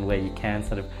chameleon where you can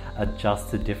sort of adjust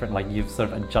to different, like you've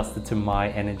sort of adjusted to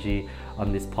my energy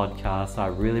on this podcast. So I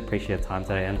really appreciate your time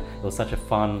today, and it was such a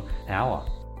fun hour.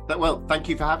 Well, thank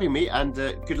you for having me, and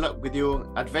good luck with your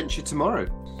adventure tomorrow.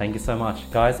 Thank you so much.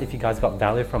 Guys, if you guys got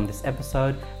value from this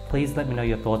episode, please let me know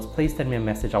your thoughts. Please send me a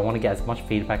message. I want to get as much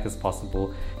feedback as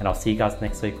possible, and I'll see you guys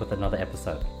next week with another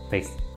episode. Peace.